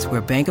 That's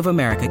where Bank of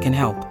America can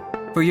help.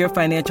 For your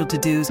financial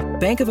to-dos,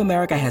 Bank of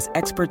America has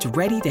experts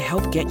ready to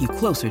help get you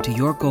closer to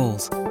your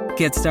goals.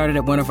 Get started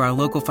at one of our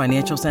local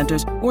financial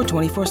centers or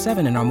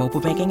 24/7 in our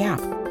mobile banking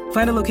app.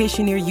 Find a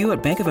location near you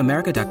at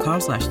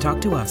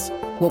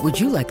bankofamerica.com/talktous. What would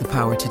you like the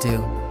power to do?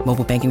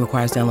 Mobile banking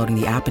requires downloading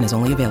the app and is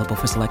only available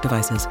for select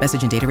devices.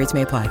 Message and data rates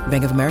may apply.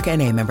 Bank of America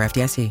NA, member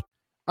FDIC.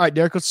 All right,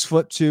 Derek, let's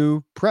flip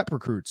to prep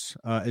recruits.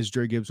 As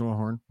Dre Gibbs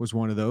Lawhorn was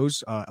one of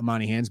those.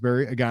 Amani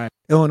Hansberry, a guy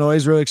Illinois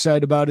is really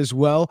excited about as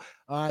well.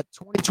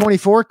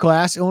 2024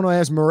 class, Illinois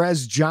has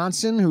Merez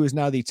Johnson, who is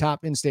now the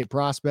top in-state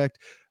prospect.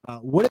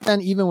 Would have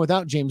been even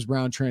without James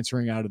Brown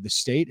transferring out of the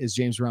state, as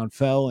James Brown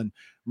fell and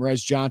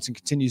Merez Johnson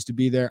continues to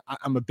be there.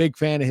 I'm a big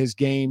fan of his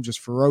game, just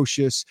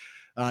ferocious.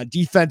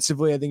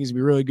 Defensively, I think he's going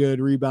to be really good.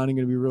 Rebounding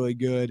going to be really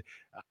good.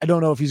 I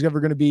don't know if he's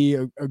ever going to be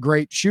a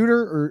great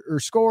shooter or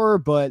scorer,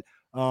 but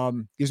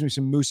gives me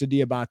some Moussa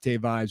Diabate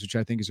vibes, which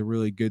I think is a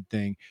really good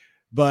thing.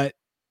 But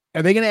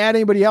are they going to add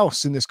anybody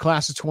else in this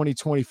class of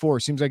 2024?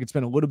 Seems like it's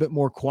been a little bit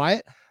more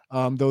quiet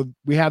though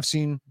we have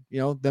seen,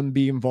 them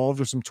be involved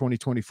with some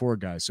 2024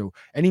 guys. So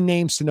any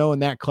names to know in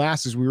that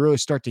class as we really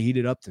start to heat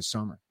it up this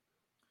summer?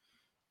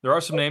 There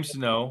are some names to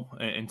know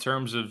in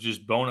terms of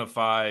just bona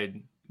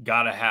fide,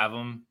 gotta have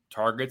them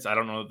targets. I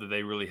don't know that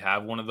they really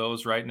have one of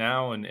those right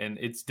now. And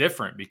it's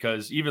different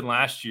because even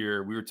last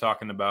year we were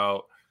talking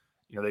about,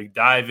 they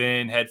dive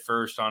in head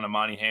first on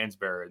Amani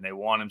Hansberry and they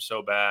want him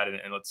so bad.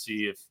 And let's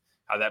see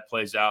how that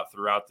plays out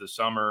throughout the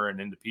summer and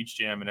into Peach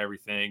Jam and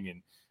everything.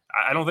 And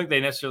I don't think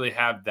they necessarily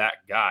have that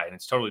guy. And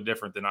it's totally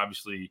different than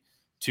obviously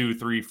 2,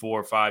 3,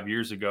 4, 5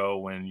 years ago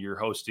when you're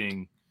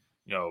hosting,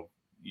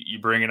 you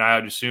bring in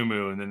Ayo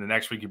Dosunmu, and then the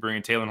next week you bring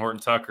in Taylor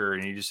Horton Tucker,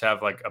 and you just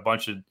have like a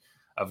bunch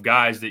of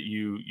guys that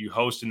you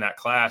host in that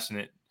class,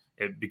 and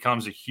it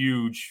becomes a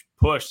huge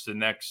push the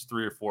next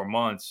 3 or 4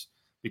 months.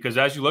 Because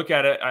as you look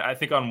at it, I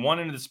think on one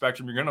end of the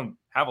spectrum, you're going to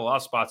have a lot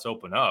of spots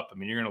open up. I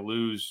mean, you're going to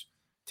lose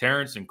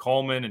Terrence and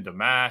Coleman and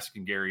Damask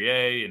and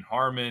Guerrier and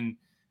Harmon,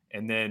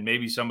 and then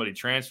maybe somebody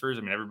transfers.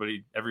 I mean,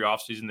 every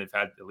offseason they've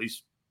had at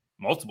least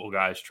multiple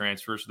guys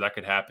transfer, so that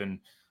could happen.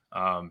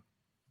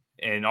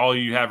 And all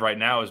you have right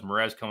now is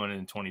Merez coming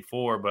in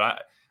 24.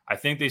 But I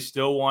think they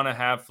still want to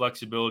have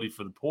flexibility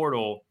for the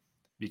portal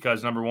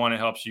because, number one, it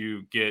helps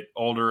you get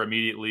older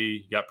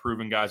immediately. You got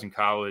proven guys in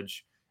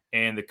college.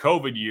 And the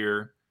COVID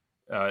year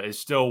is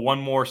still one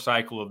more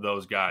cycle of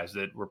those guys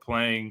that were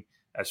playing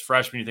as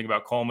freshmen. You think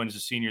about Coleman as a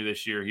senior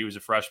this year. He was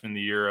a freshman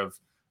the year of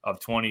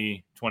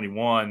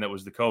 2021. That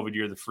was the COVID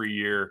year, the free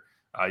year.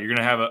 You're going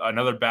to have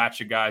another batch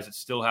of guys that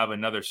still have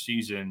another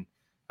season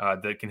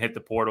that can hit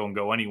the portal and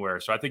go anywhere.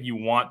 So I think you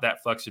want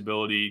that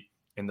flexibility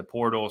in the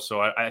portal. So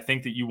I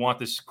think that you want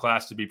this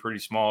class to be pretty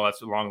small.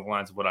 That's along the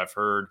lines of what I've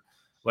heard.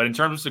 But in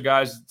terms of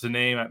guys to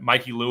name,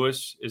 Mikey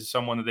Lewis is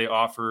someone that they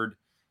offered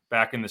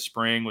back in the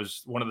spring,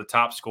 was one of the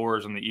top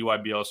scorers on the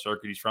EYBL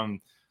circuit. He's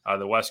from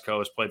the West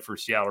Coast, played for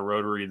Seattle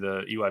Rotary,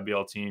 the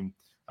EYBL team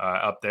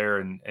up there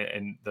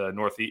in the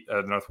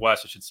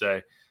Northwest, I should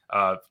say.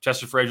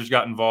 Chester Frazier's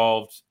got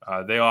involved.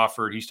 They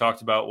offered. He's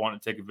talked about wanting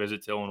to take a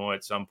visit to Illinois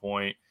at some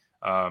point.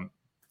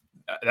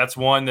 That's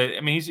one that,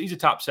 I mean, he's a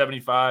top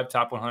 75,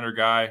 top 100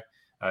 guy.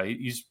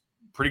 He's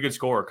pretty good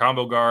scorer,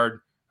 combo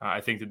guard. I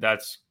think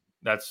that's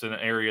an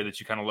area that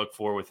you kind of look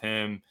for with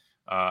him.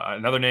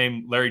 Another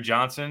name, Larry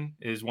Johnson,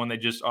 is one they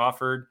just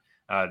offered.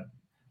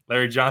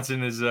 Larry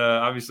Johnson is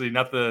obviously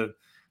not the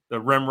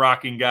rim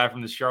rocking guy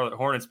from the Charlotte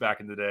Hornets back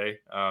in the day.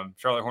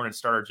 Charlotte Hornets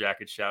starter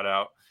jacket shout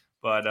out.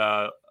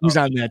 But who's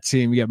on that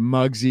team? You got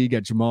Muggsy, you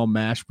got Jamal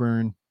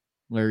Mashburn,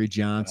 Larry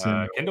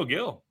Johnson, Kendall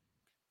Gill.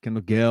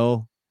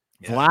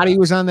 Yeah. Vlade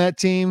was on that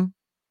team,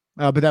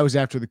 but that was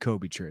after the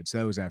Kobe trade. So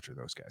that was after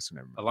those guys. So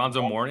never mind.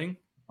 Alonzo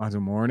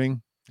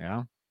Mourning.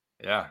 Yeah.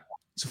 Yeah.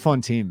 It's a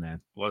fun team, man.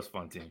 Was a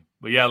fun team.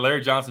 But yeah,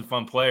 Larry Johnson,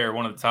 fun player,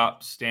 one of the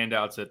top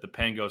standouts at the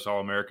Pangos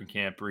All-American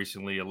camp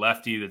recently. A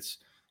lefty that's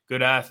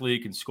good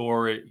athlete, can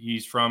score it.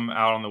 He's from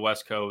out on the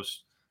West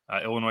Coast.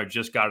 Illinois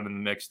just got him in the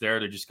mix there.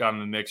 They just got him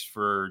in the mix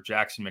for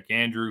Jackson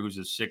McAndrew, who's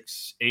a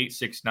 6'8",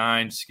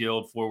 6'9",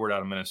 skilled forward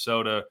out of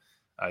Minnesota.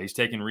 He's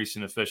taken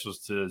recent officials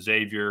to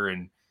Xavier,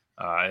 and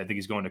I think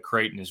he's going to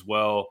Creighton as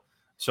well.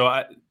 So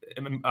I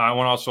want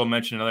to also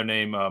mention another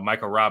name,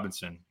 Michael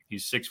Robinson.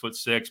 He's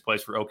 6'6",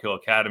 plays for Oak Hill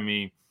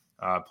Academy,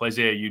 plays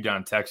AAU down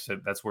in Texas.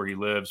 That's where he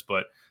lives.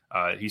 But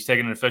he's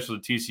taken an official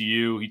to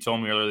TCU. He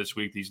told me earlier this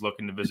week that he's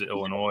looking to visit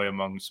Illinois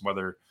among some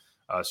other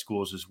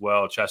schools as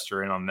well.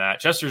 Chester in on that.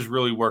 Chester's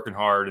really working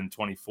hard in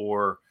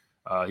 24.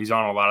 He's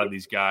on a lot of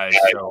these guys.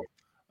 So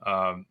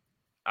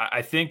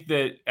I think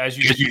that as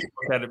you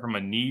look at it from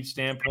a need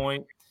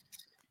standpoint,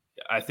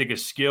 I think a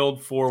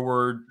skilled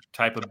forward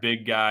type of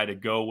big guy to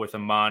go with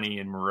Amani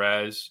and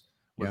Merez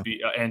would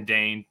be, and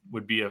Dane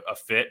would be a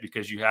fit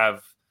because you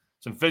have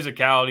some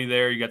physicality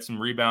there. You got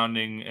some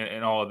rebounding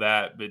and all of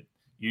that, but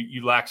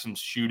you lack some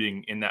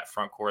shooting in that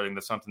front court. I think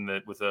that's something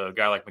that with a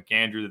guy like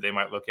McAndrew that they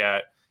might look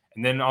at.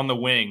 And then on the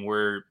wing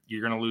where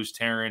you're going to lose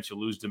Terrence,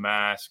 you'll lose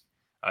Damask.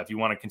 If you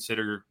want to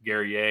consider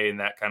Guerrier in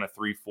that kind of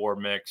 3-4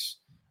 mix,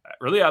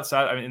 really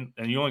outside. I mean,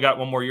 and you only got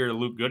one more year to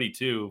Luke Goody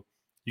too.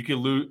 You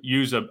could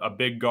use a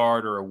big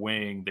guard or a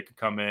wing that could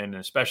come in and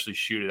especially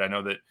shoot it. I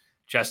know that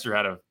Chester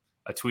had a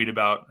tweet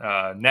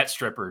about net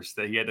strippers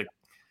that he had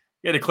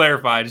to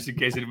clarify just in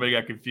case anybody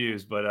got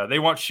confused. But they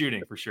want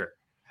shooting for sure.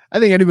 I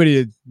think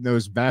anybody that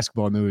knows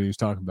basketball knew what he was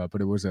talking about, but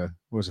it was a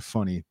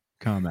funny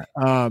comment.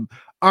 All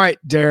right,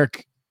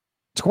 Derek.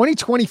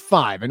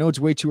 2025. I know it's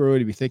way too early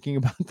to be thinking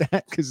about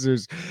that because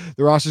the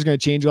roster's going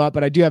to change a lot,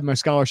 but I do have my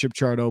scholarship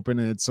chart open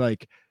and it's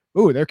like,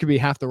 oh, there could be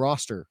half the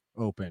roster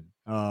open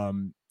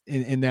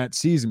in that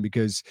season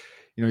because,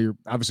 you're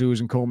obviously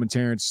losing Coleman,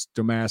 Terrence,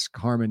 Damask,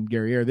 Harmon,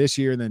 Guerrier this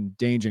year, and then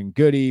Dange and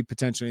Goody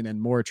potentially, and then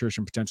more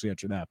attrition potentially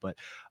after that. But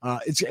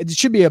it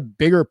should be a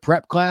bigger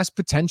prep class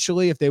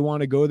potentially if they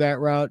want to go that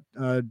route,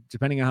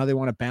 depending on how they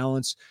want to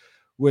balance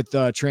with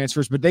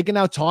transfers, but they can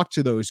now talk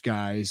to those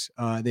guys.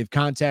 They've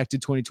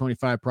contacted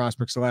 2025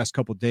 prospects the last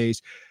couple of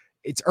days.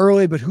 It's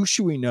early, but who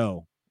should we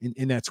know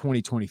in that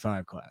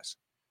 2025 class?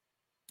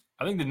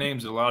 I think the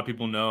names that a lot of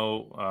people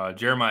know,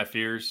 Jeremiah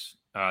Fears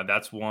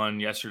That's one.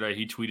 Yesterday,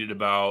 he tweeted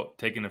about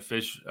taking an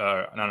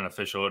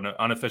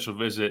unofficial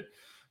visit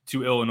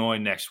to Illinois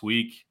next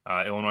week.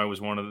 Illinois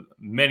was one of the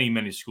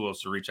many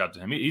schools to reach out to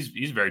him.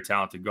 He's a very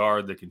talented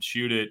guard that can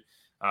shoot it.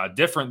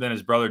 Different than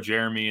his brother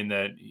Jeremy, in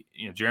that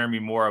Jeremy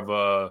more of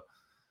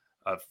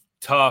a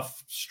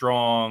tough,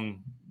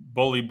 strong,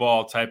 bully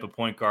ball type of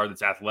point guard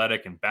that's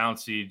athletic and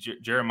bouncy.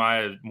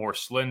 Jeremiah is more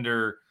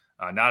slender,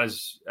 not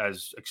as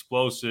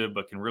explosive,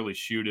 but can really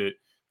shoot it.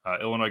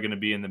 Illinois going to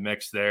be in the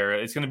mix there.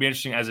 It's going to be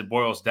interesting as it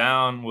boils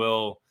down.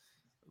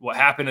 What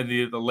happened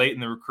to the late in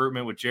the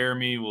recruitment with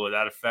Jeremy? Will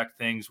that affect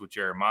things with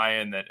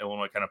Jeremiah, and that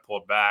Illinois kind of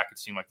pulled back? It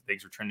seemed like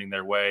things were trending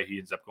their way. He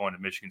ends up going to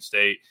Michigan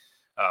State,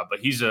 but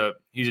he's a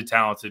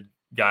talented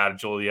guy out of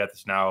Joliet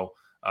that's now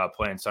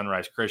playing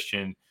Sunrise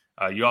Christian.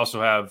 You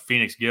also have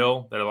Phoenix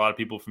Gill, that a lot of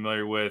people are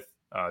familiar with,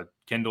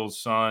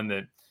 Kendall's son,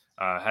 that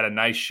had a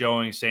nice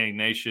showing St.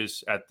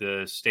 Ignatius at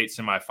the state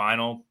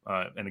semifinal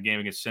in a game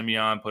against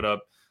Simeon, put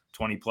up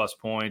 20-plus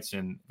points,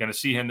 and going to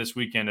see him this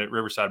weekend at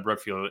Riverside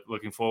Brookfield.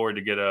 Looking forward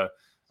to get a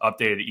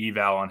updated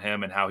eval on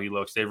him and how he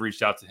looks. They've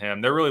reached out to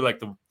him. They're really like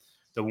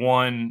the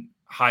one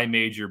high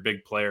major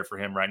big player for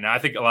him right now. I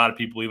think a lot of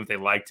people, even if they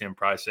liked him,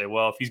 probably say,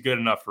 well, if he's good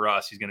enough for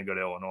us, he's going to go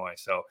to Illinois.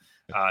 So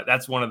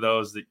that's one of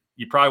those that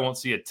you probably won't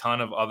see a ton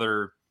of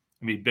other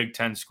Big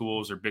Ten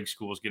schools or big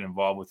schools get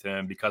involved with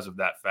him because of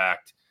that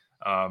fact.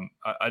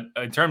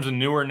 In terms of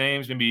newer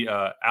names, maybe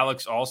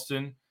Alex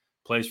Alston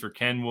plays for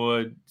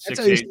Kenwood.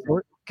 6'8".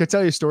 Can I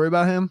tell you a story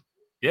about him?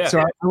 Yeah. So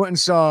I went and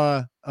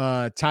saw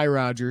Ty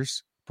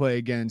Rogers play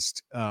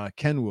against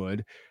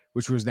Kenwood,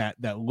 which was that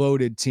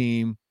loaded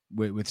team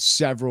with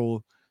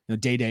several,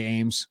 Day-Day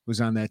Ames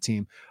was on that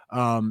team.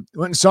 Went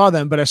and saw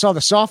them, but I saw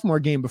the sophomore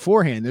game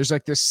beforehand. There's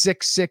like this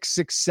 6'6",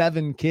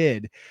 6'7"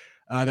 kid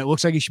that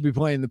looks like he should be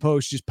playing the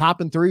post, just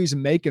popping threes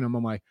and making them.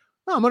 I'm like,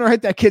 oh, I'm going to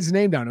write that kid's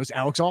name down. It was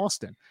Alex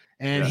Alston.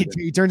 And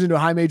he turns into a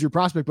high major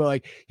prospect, but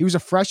like he was a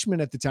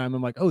freshman at the time.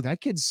 I'm like, oh,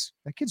 that kid's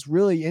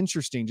really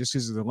interesting just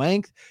because of the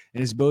length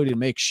and his ability to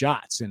make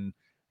shots. And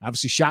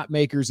obviously shot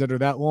makers that are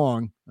that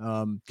long,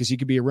 because he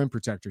could be a rim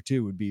protector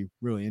too, would be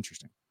really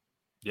interesting.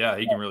 Yeah,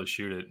 he can really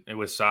shoot it. And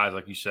with size,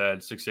 like you said,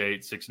 6'8",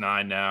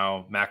 6'9"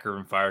 now, Macker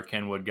and Fire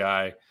Kenwood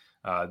guy.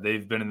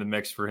 They've been in the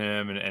mix for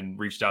him and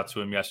reached out to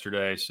him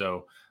yesterday.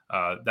 So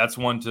that's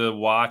one to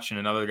watch. And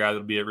another guy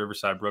that'll be at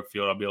Riverside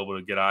Brookfield, I'll be able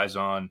to get eyes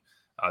on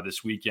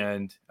this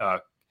weekend.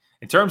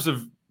 In terms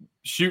of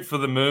shoot for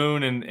the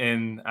moon,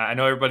 and I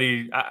know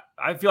everybody,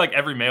 I feel like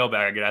every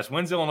mailbag I get asked,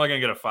 when's Illinois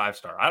going to get a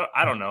 5-star?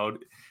 I don't know.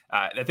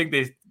 I think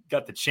they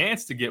got the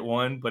chance to get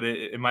one, but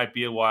it might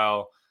be a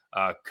while.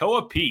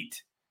 Koa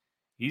Pete,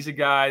 he's a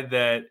guy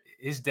that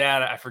his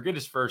dad, I forget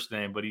his first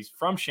name, but he's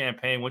from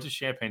Champaign, went to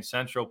Champaign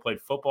Central,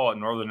 played football at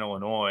Northern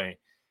Illinois.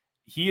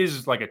 He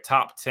is like a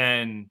top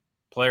 10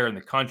 player in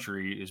the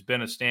country, has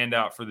been a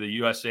standout for the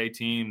USA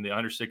team, the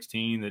under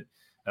 16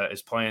 that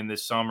is playing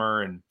this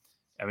summer. And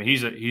I mean,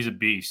 he's a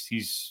beast.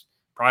 He's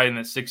probably in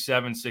that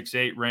 6'7",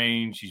 6'8"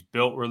 range. He's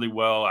built really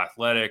well,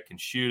 athletic, can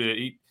shoot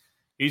it.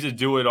 He's a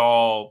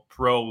do-it-all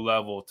pro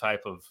level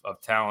type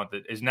of talent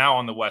that is now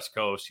on the West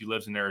Coast. He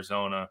lives in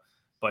Arizona,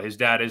 but his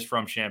dad is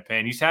from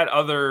Champaign. He's had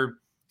other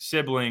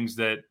siblings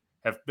that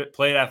have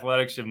played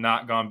athletics, have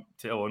not gone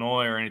to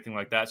Illinois or anything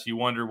like that. So you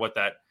wonder what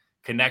that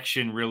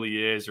connection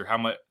really is, or how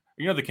much,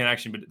 the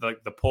connection, but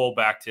like the pull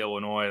back to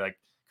Illinois. Like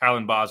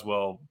Kylan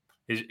Boswell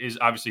is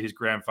obviously his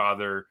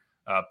grandfather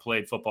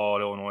played football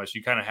at Illinois. So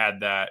you kind of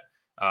had that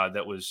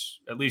was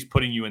at least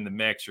putting you in the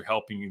mix or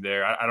helping you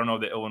there. I don't know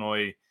that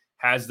Illinois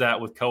has that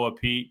with Koa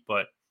Pete,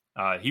 but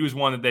he was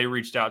one that they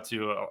reached out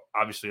to,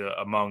 obviously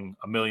among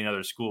a million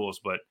other schools.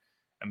 But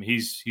I mean,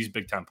 he's a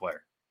big time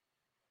player.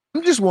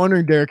 I'm just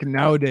wondering, Derek,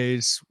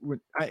 nowadays,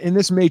 and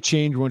this may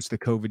change once the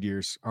COVID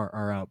years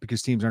are out,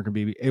 because teams aren't going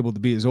to be able to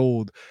be as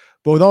old.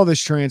 But with all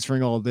this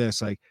transferring, all of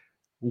this, like,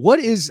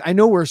 I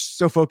know we're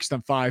so focused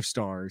on 5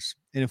 stars,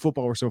 and in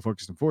football we're so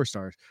focused on 4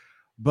 stars,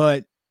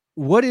 but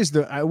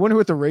I wonder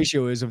what the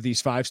ratio is of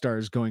these 5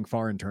 stars going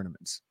far in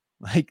tournaments.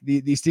 Like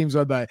these teams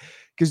led by,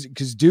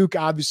 because Duke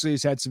obviously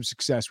has had some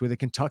success with it.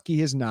 Kentucky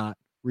has not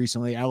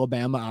recently.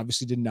 Alabama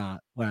obviously did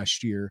not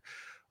last year.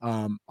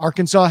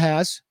 Arkansas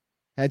has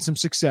had some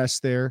success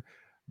there,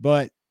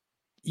 but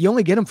you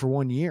only get them for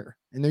 1 year,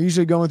 and they're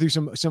usually going through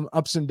some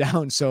ups and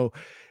downs. So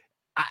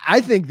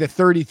I think the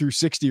 30 through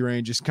 60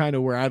 range is kind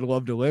of where I'd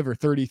love to live, or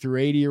 30 through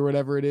 80 or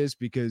whatever it is,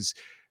 because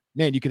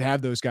man, you could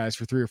have those guys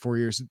for 3 or 4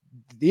 years.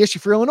 The issue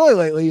for Illinois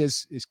lately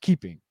is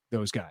keeping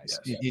those guys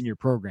in your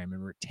program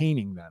and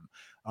retaining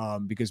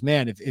them. Because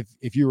man,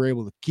 if you were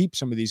able to keep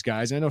some of these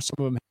guys, I know some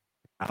of them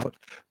out,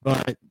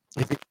 but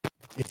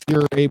if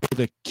you're able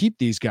to keep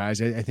these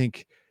guys, I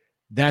think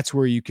that's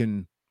where you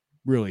can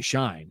really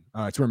shine.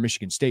 It's where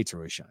Michigan State's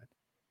really shine.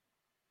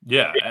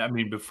 Yeah, I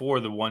mean, before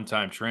the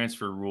one-time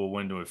transfer rule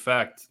went into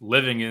effect,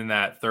 living in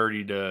that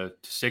 30 to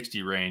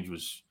 60 range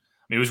was,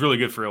 it was really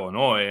good for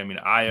Illinois. I mean,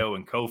 Io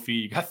and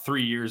Kofi, you got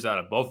 3 years out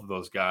of both of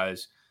those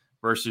guys,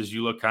 versus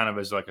you look kind of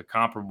as like a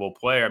comparable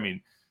player. I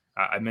mean,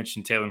 I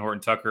mentioned Taylor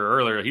Horton-Tucker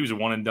earlier. He was a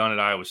one and done at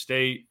Iowa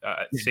State.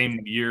 Same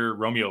year,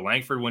 Romeo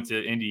Langford went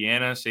to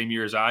Indiana, same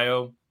year as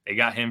Io. They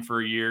got him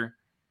for a year.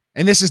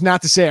 And this is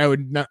not to say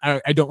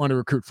I don't want to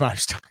recruit 5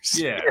 stars.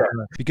 Yeah.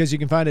 Because you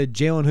can find a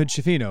Jalen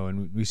Hood-Schifino,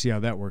 and we see how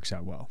that works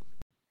out well.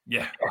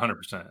 Yeah,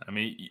 100%. I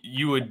mean,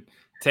 you would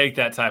take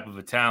that type of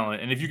a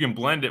talent, and if you can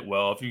blend it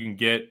well, if you can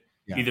get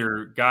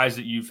either guys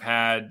that you've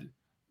had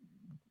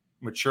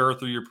mature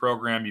through your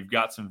program, you've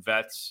got some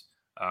vets,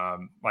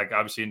 like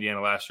obviously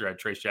Indiana last year had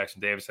Trace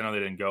Jackson Davis. I know they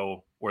didn't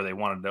go where they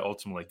wanted to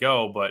ultimately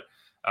go, but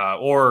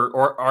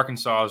or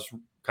Arkansas's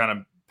kind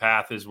of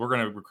path is we're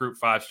going to recruit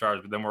 5 stars,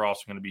 but then we're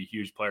also going to be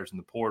huge players in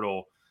the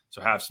portal.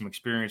 So have some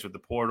experience with the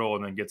portal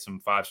and then get some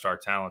 5-star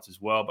talents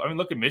as well. But I mean,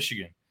 look at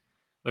Michigan.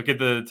 Look at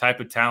the type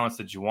of talents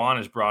that Juwan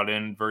has brought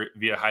in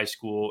via high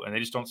school, and they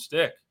just don't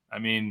stick. I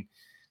mean,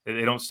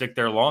 they don't stick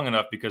there long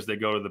enough because they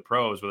go to the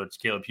pros, whether it's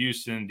Caleb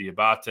Houston,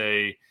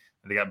 Diabate.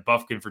 They got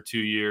Bufkin for 2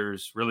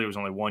 years. Really, it was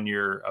only 1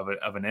 year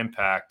of an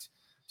impact.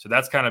 So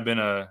that's kind of been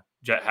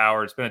Jet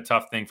Howard. It's been a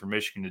tough thing for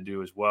Michigan to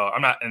do as well.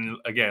 And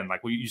again,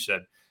 like what you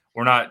said,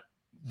 we're not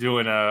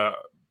doing a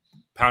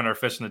pound our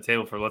fist on the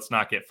table for let's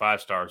not get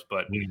 5 stars.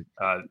 But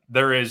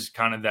there is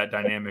kind of that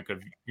dynamic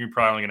of you're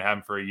probably only going to have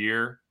them for a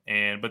year.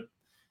 But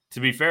to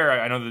be fair,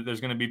 I know that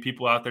there's going to be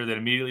people out there that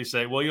immediately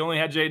say, well, you only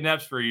had Jaden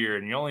Epps for a year,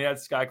 and you only had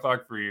Sky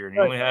Clark for a year, and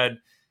you only had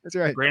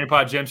Brandon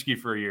Podziemski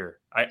for a year.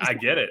 I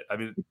get it. I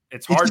mean,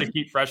 it's hard to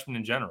keep freshmen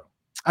in general.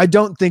 I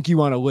don't think you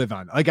want to live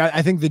on. Like,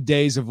 I think the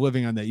days of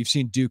living on that, you've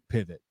seen Duke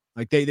pivot.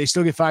 Like, they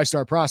still get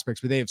 5-star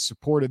prospects, but they have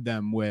supported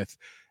them with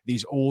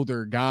these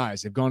older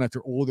guys. They've gone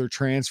after older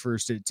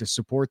transfers to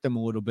support them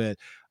a little bit.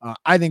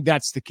 I think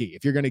that's the key.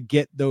 If you're going to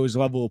get those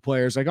level of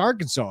players like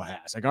Arkansas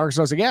has,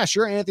 like, yeah,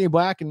 sure, Anthony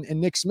Black and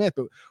Nick Smith,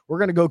 but we're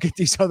going to go get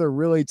these other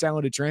really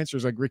talented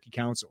transfers like Ricky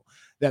Council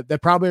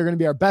that probably are going to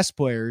be our best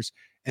players.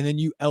 And then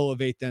you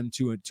elevate them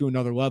to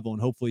another level,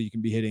 and hopefully you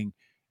can be hitting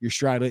your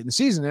stride late in the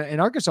season.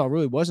 And Arkansas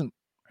really wasn't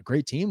a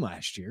great team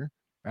last year,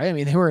 right? I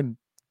mean, they were in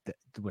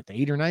the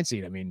 8 or 9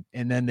 seed. I mean,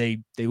 and then they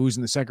lose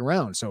in the second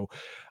round. So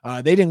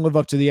they didn't live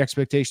up to the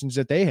expectations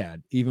that they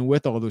had, even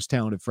with all those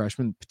talented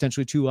freshmen,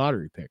 potentially 2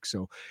 lottery picks.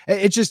 So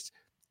it just,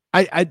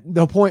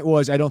 the point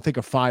was, I don't think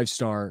a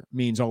 5-star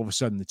means all of a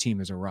sudden the team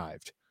has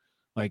arrived.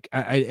 Like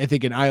I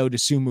think an Io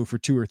DeSumo for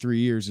 2 or 3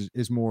 years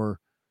is more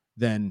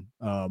than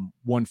 1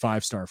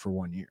 5-star for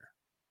 1 year.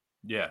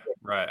 Yeah,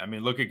 right. I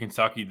mean, look at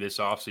Kentucky this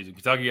offseason.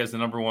 Kentucky has the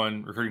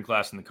 #1 recruiting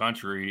class in the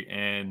country,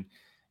 and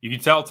you can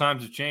tell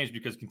times have changed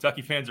because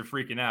Kentucky fans are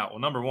freaking out. Well,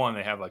 #1,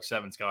 they have like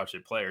 7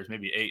 scholarship players,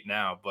 maybe 8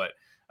 now, but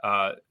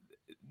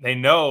they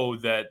know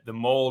that the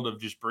mold of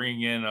just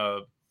bringing in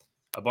a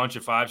bunch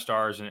of 5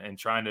 stars and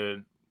trying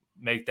to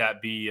make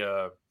that be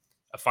a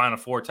Final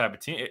Four type of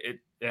team, it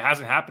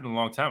hasn't happened in a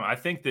long time. I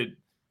think that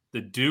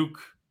the Duke,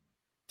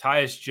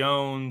 Tyus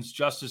Jones,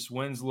 Justice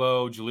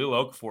Winslow,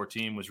 Jaleel Okafor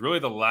team was really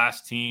the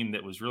last team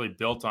that was really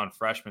built on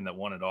freshmen that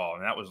won it all.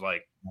 And that was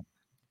like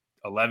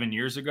 11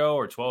 years ago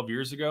or 12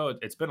 years ago.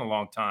 It's been a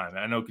long time.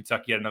 I know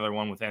Kentucky had another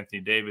one with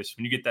Anthony Davis.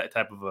 When you get that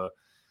type of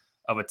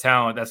a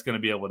talent, that's going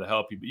to be able to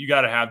help you. But you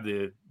got to have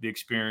the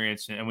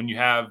experience. And when you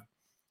got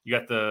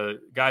the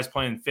guys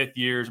playing 5th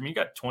years, I mean, you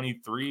got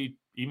 23,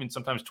 even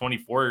sometimes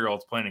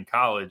 24-year-olds playing in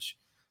college.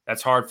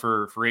 That's hard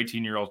for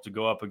 18-year-olds to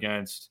go up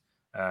against.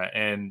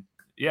 And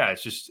yeah,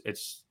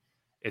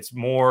 it's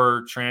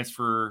more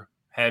transfer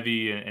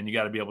heavy, and you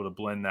got to be able to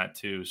blend that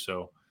too.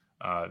 So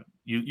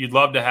you'd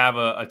love to have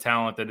a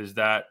talent that is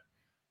that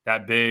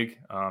big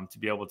to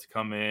be able to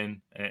come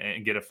in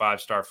and get a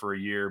 5-star for a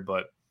year,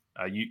 but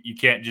you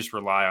can't just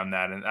rely on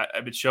that. And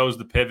it shows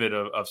the pivot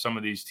of some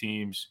of these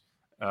teams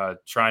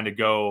trying to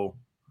go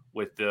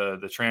with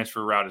the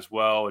transfer route as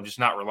well, and just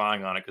not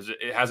relying on it because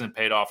it hasn't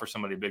paid off for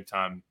somebody big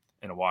time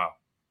in a while.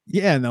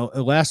 Yeah, and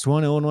the last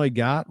one Illinois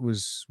got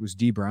was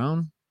D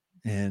Brown,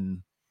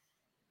 and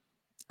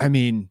I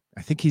mean,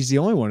 I think he's the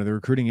only one of the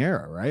recruiting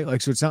era, right?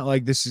 Like, so it's not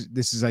like this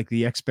is like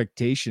the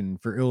expectation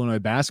for Illinois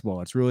basketball.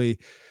 It's really,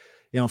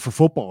 for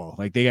football,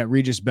 like they got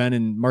Regis Ben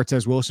and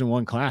Martez Wilson in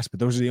one class, but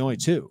those are the only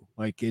 2.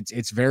 Like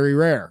it's very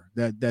rare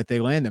that they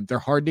land them. They're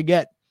hard to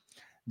get.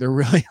 They're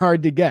really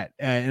hard to get,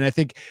 and I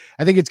think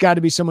it's got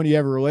to be someone you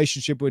have a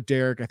relationship with,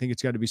 Derek. I think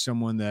it's got to be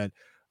someone that,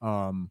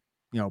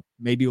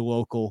 maybe a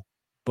local.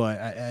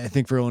 But I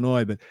think for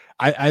Illinois, but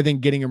I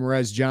think getting a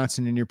Merez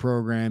Johnson in your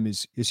program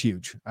is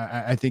huge.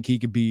 I think he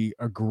could be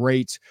a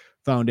great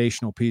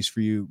foundational piece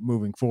for you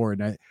moving forward.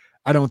 And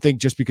I don't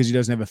think just because he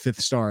doesn't have a 5th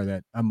star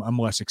that I'm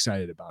less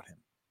excited about him.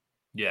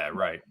 Yeah,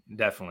 right.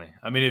 Definitely.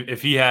 I mean,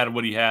 if he had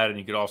what he had and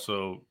he could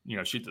also,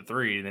 shoot the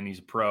 3, then he's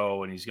a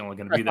pro and he's only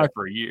going to be there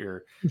for a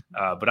year.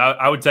 But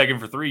I would take him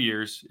for 3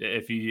 years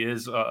if he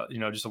is,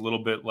 just a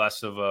little bit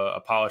less of a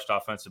polished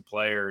offensive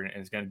player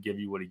and is going to give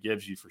you what he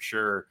gives you for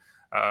sure.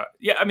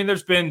 Yeah, I mean,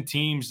 there's been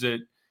teams that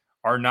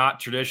are not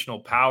traditional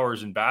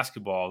powers in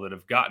basketball that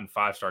have gotten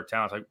 5-star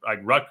talents. Like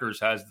Rutgers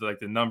has the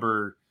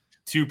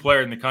 #2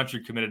 player in the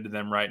country committed to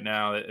them right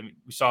now. I mean,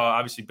 we saw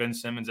obviously Ben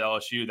Simmons,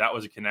 LSU. That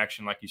was a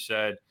connection, like you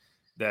said,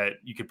 that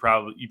you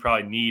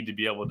probably need to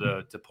be able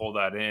to pull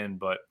that in.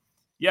 But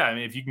yeah, I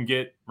mean, if you can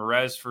get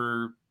Merez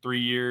for 3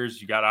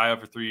 years, you got Io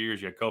for 3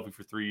 years, you got Kofi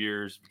for 3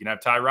 years, you can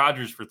have Ty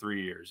Rodgers for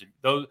 3 years.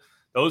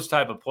 Those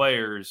type of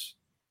players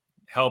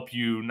help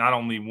you not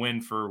only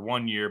win for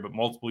 1 year, but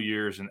multiple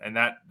years. And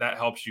that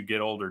helps you get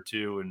older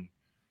too.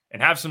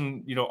 And have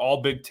some,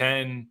 all Big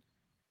Ten,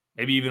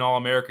 maybe even all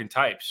American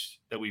types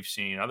that we've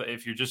seen.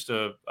 If you're just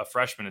a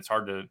freshman, it's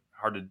hard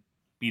to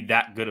be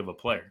that good of a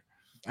player.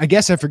 I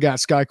guess I forgot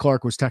Sky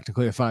Clark was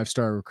technically a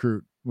 5-star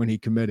recruit when he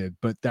committed,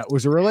 but that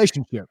was a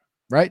relationship,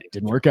 right?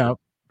 Didn't work out.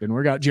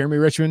 Jeremy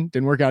Richmond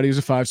didn't work out. He was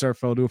a 5-star,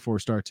 fell to a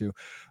 4-star too.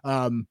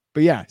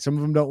 But yeah, some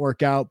of them don't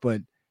work out,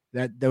 but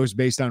that was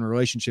based on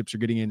relationships or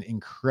getting in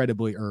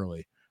incredibly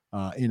early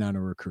in on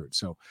a recruit.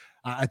 So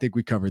I think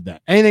we covered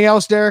that. Anything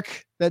else,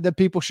 Derek, that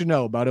people should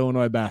know about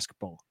Illinois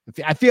basketball?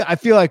 I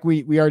feel like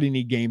we already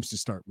need games to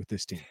start with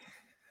this team.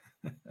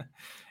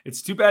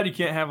 It's too bad you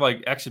can't have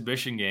like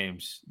exhibition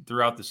games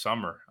throughout the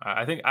summer.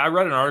 I think I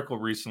read an article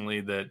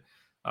recently that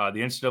the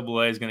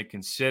NCAA is going to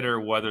consider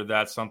whether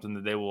that's something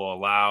that they will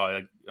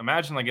allow.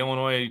 Imagine like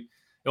Illinois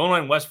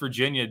and West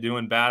Virginia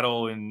doing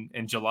battle in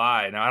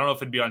July. Now, I don't know if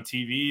it'd be on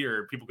TV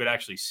or people could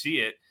actually see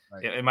it.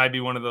 Right. It might be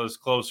one of those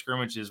close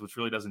scrimmages, which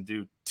really doesn't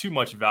do too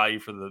much value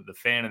for the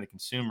fan and the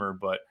consumer.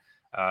 But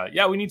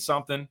yeah, we need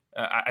something.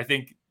 I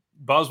think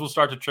buzz will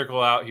start to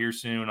trickle out here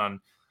soon on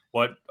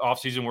what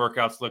off-season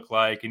workouts look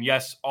like. And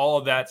yes, all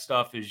of that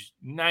stuff is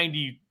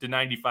 90 to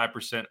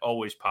 95%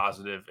 always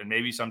positive, and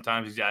maybe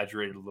sometimes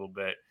exaggerated a little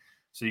bit.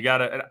 So you got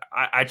to –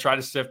 I try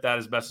to sift that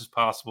as best as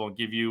possible and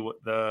give you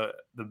the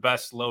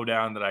best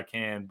lowdown that I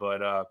can.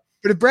 But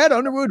if Brad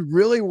Underwood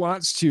really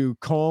wants to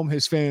calm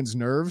his fans'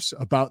 nerves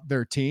about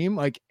their team,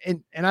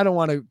 and I don't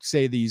want to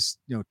say these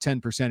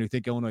 10% who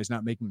think Illinois is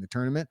not making the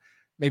tournament,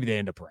 maybe they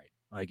end up right.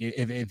 Like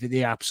if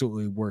the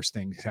absolutely worst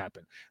things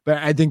happen. But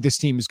I think this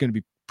team is going to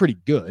be pretty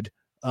good.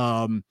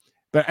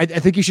 But I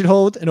think you should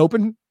hold an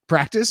open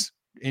practice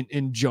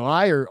in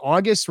July or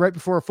August, right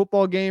before a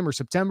football game, or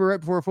September, right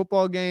before a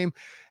football game,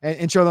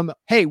 and show them,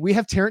 hey, we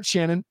have Terrence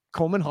Shannon,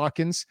 Coleman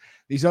Hawkins.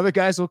 These other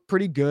guys look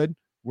pretty good.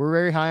 We're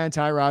very high on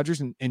Ty Rodgers,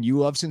 and you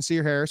love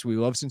Sincere Harris. We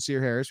love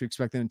Sincere Harris. We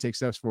expect them to take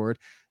steps forward.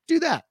 Do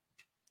that,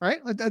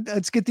 right?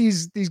 Let's get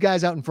these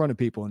guys out in front of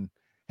people and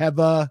have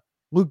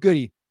Luke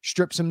Goody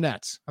strip some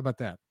nets. How about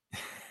that?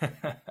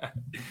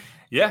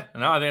 Yeah,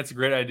 no, I think that's a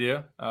great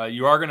idea.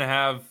 You are going to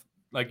have,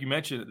 like you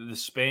mentioned, the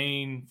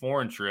Spain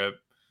foreign trip.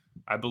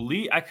 I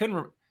believe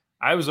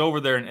I was over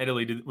there in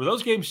Italy. Were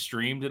those games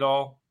streamed at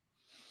all?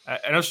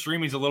 I know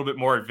streaming is a little bit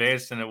more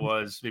advanced than it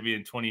was maybe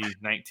in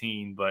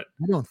 2019, but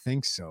I don't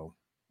think so.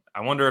 I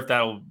wonder if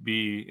that'll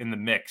be in the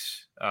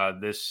mix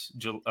this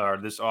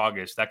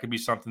August. That could be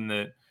something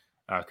that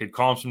could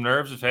calm some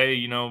nerves. If,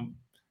 hey,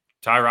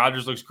 Ty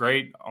Rodgers looks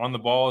great on the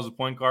ball as a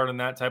point guard in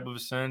that type of a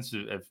sense.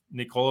 If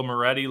Nicola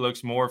Moretti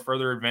looks more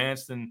further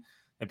advanced than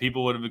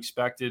people would have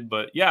expected.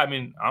 But yeah, I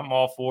mean, I'm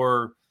all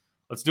for,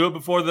 let's do it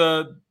before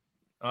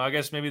I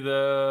guess maybe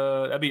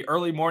that'd be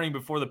early morning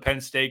before the Penn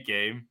State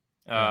game,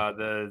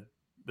 the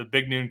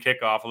big noon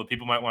kickoff. Although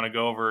people might want to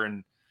go over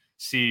and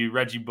see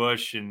Reggie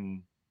Bush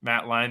and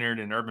Matt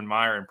Leinart and Urban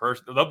Meyer in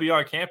person. They'll be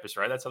on campus,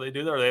 right? That's how they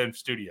do that, or are they in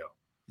studio?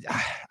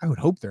 I would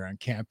hope they're on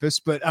campus,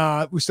 but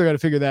we still got to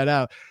figure that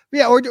out. But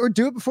yeah, or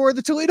do it before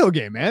the Toledo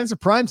game, man. It's a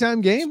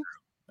primetime game.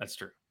 That's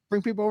true.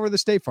 Bring people over to the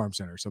State Farm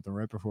Center or something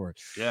right before it.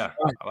 Yeah,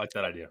 right. I like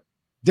that idea.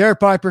 Derek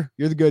Piper,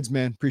 you're the goods,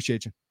 man.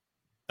 Appreciate you.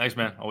 Thanks,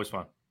 man. Always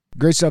fun.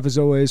 Great stuff as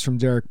always from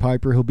Derek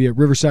Piper. He'll be at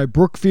Riverside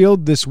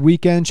Brookfield this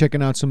weekend,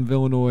 checking out some of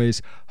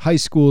Illinois' high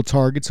school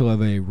targets. He'll have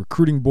a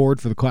recruiting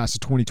board for the class of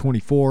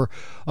 2024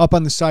 up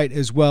on the site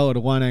as well at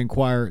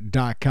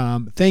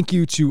IlliniInquirer.com. Thank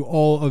you to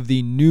all of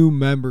the new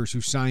members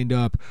who signed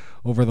up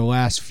over the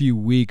last few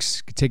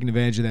weeks, taking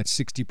advantage of that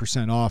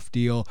 60% off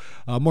deal.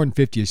 More than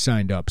 50 has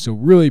signed up. So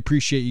really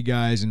appreciate you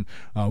guys, and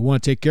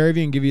want to take care of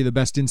you and give you the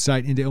best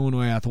insight into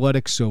Illinois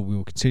athletics. So we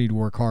will continue to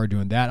work hard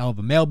doing that. I'll have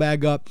a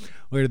mailbag up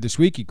later this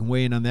week. You can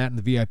weigh in on that in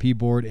the VIP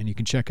board, and you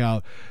can check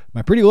out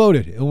my pretty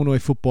loaded Illinois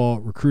football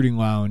recruiting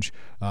lounge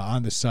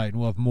on the site. And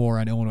we'll have more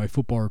on Illinois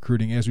football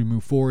recruiting as we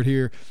move forward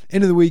here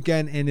into the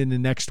weekend and in the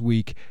next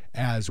week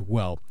as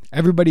well.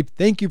 Everybody,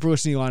 thank you for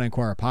listening to the Illini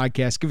Inquirer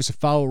podcast. Give us a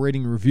follow,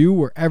 rating, and review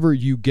wherever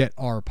you get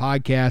our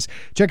podcast.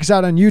 Check us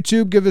out on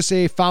YouTube. Give us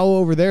a follow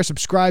over there.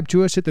 Subscribe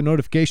to us. Hit the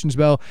notifications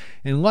bell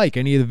and like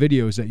any of the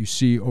videos that you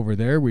see over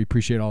there. We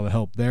appreciate all the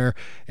help there.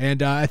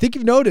 And I think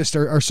you've noticed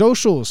our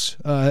socials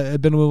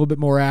have been a little bit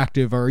more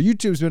active. Our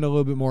YouTube's been a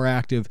little bit more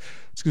active.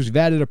 It's because we've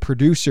added a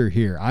producer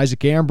here,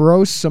 Isaac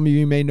Ambrose. Some of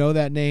you may know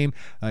that name.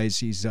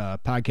 He's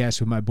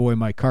podcasted with my boy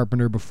Mike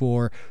Carpenter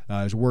before.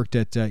 He's worked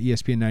at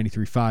ESPN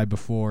 93.5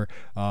 before.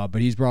 But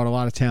he's brought a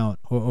lot of talent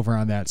over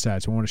on that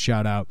side. So I want to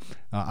shout out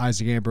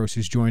Isaac Ambrose,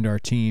 who's joined our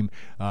team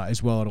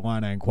as well at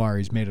Illini Inquirer.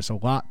 He's made us a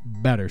lot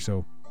better.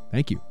 So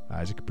thank you,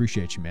 Isaac.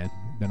 Appreciate you, man.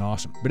 It's been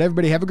awesome. But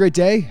everybody, have a great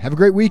day. Have a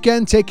great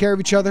weekend. Take care of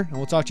each other. And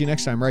we'll talk to you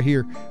next time right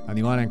here on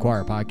the Illini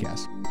Inquirer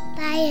podcast.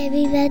 Bye,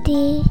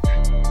 everybody.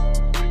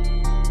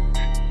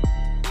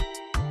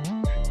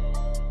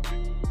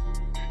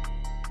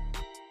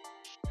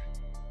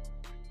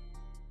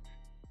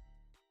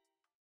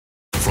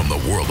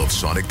 world of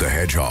Sonic the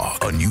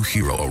Hedgehog, a new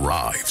hero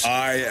arrives.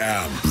 I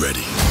am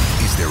ready.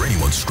 Is there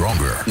anyone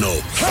stronger? No.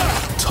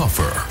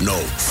 Tougher? No.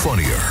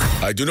 Funnier?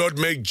 I do not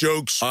make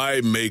jokes.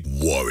 I make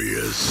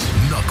warriors.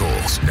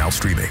 Knuckles, now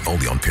streaming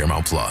only on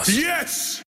Paramount+. Yes!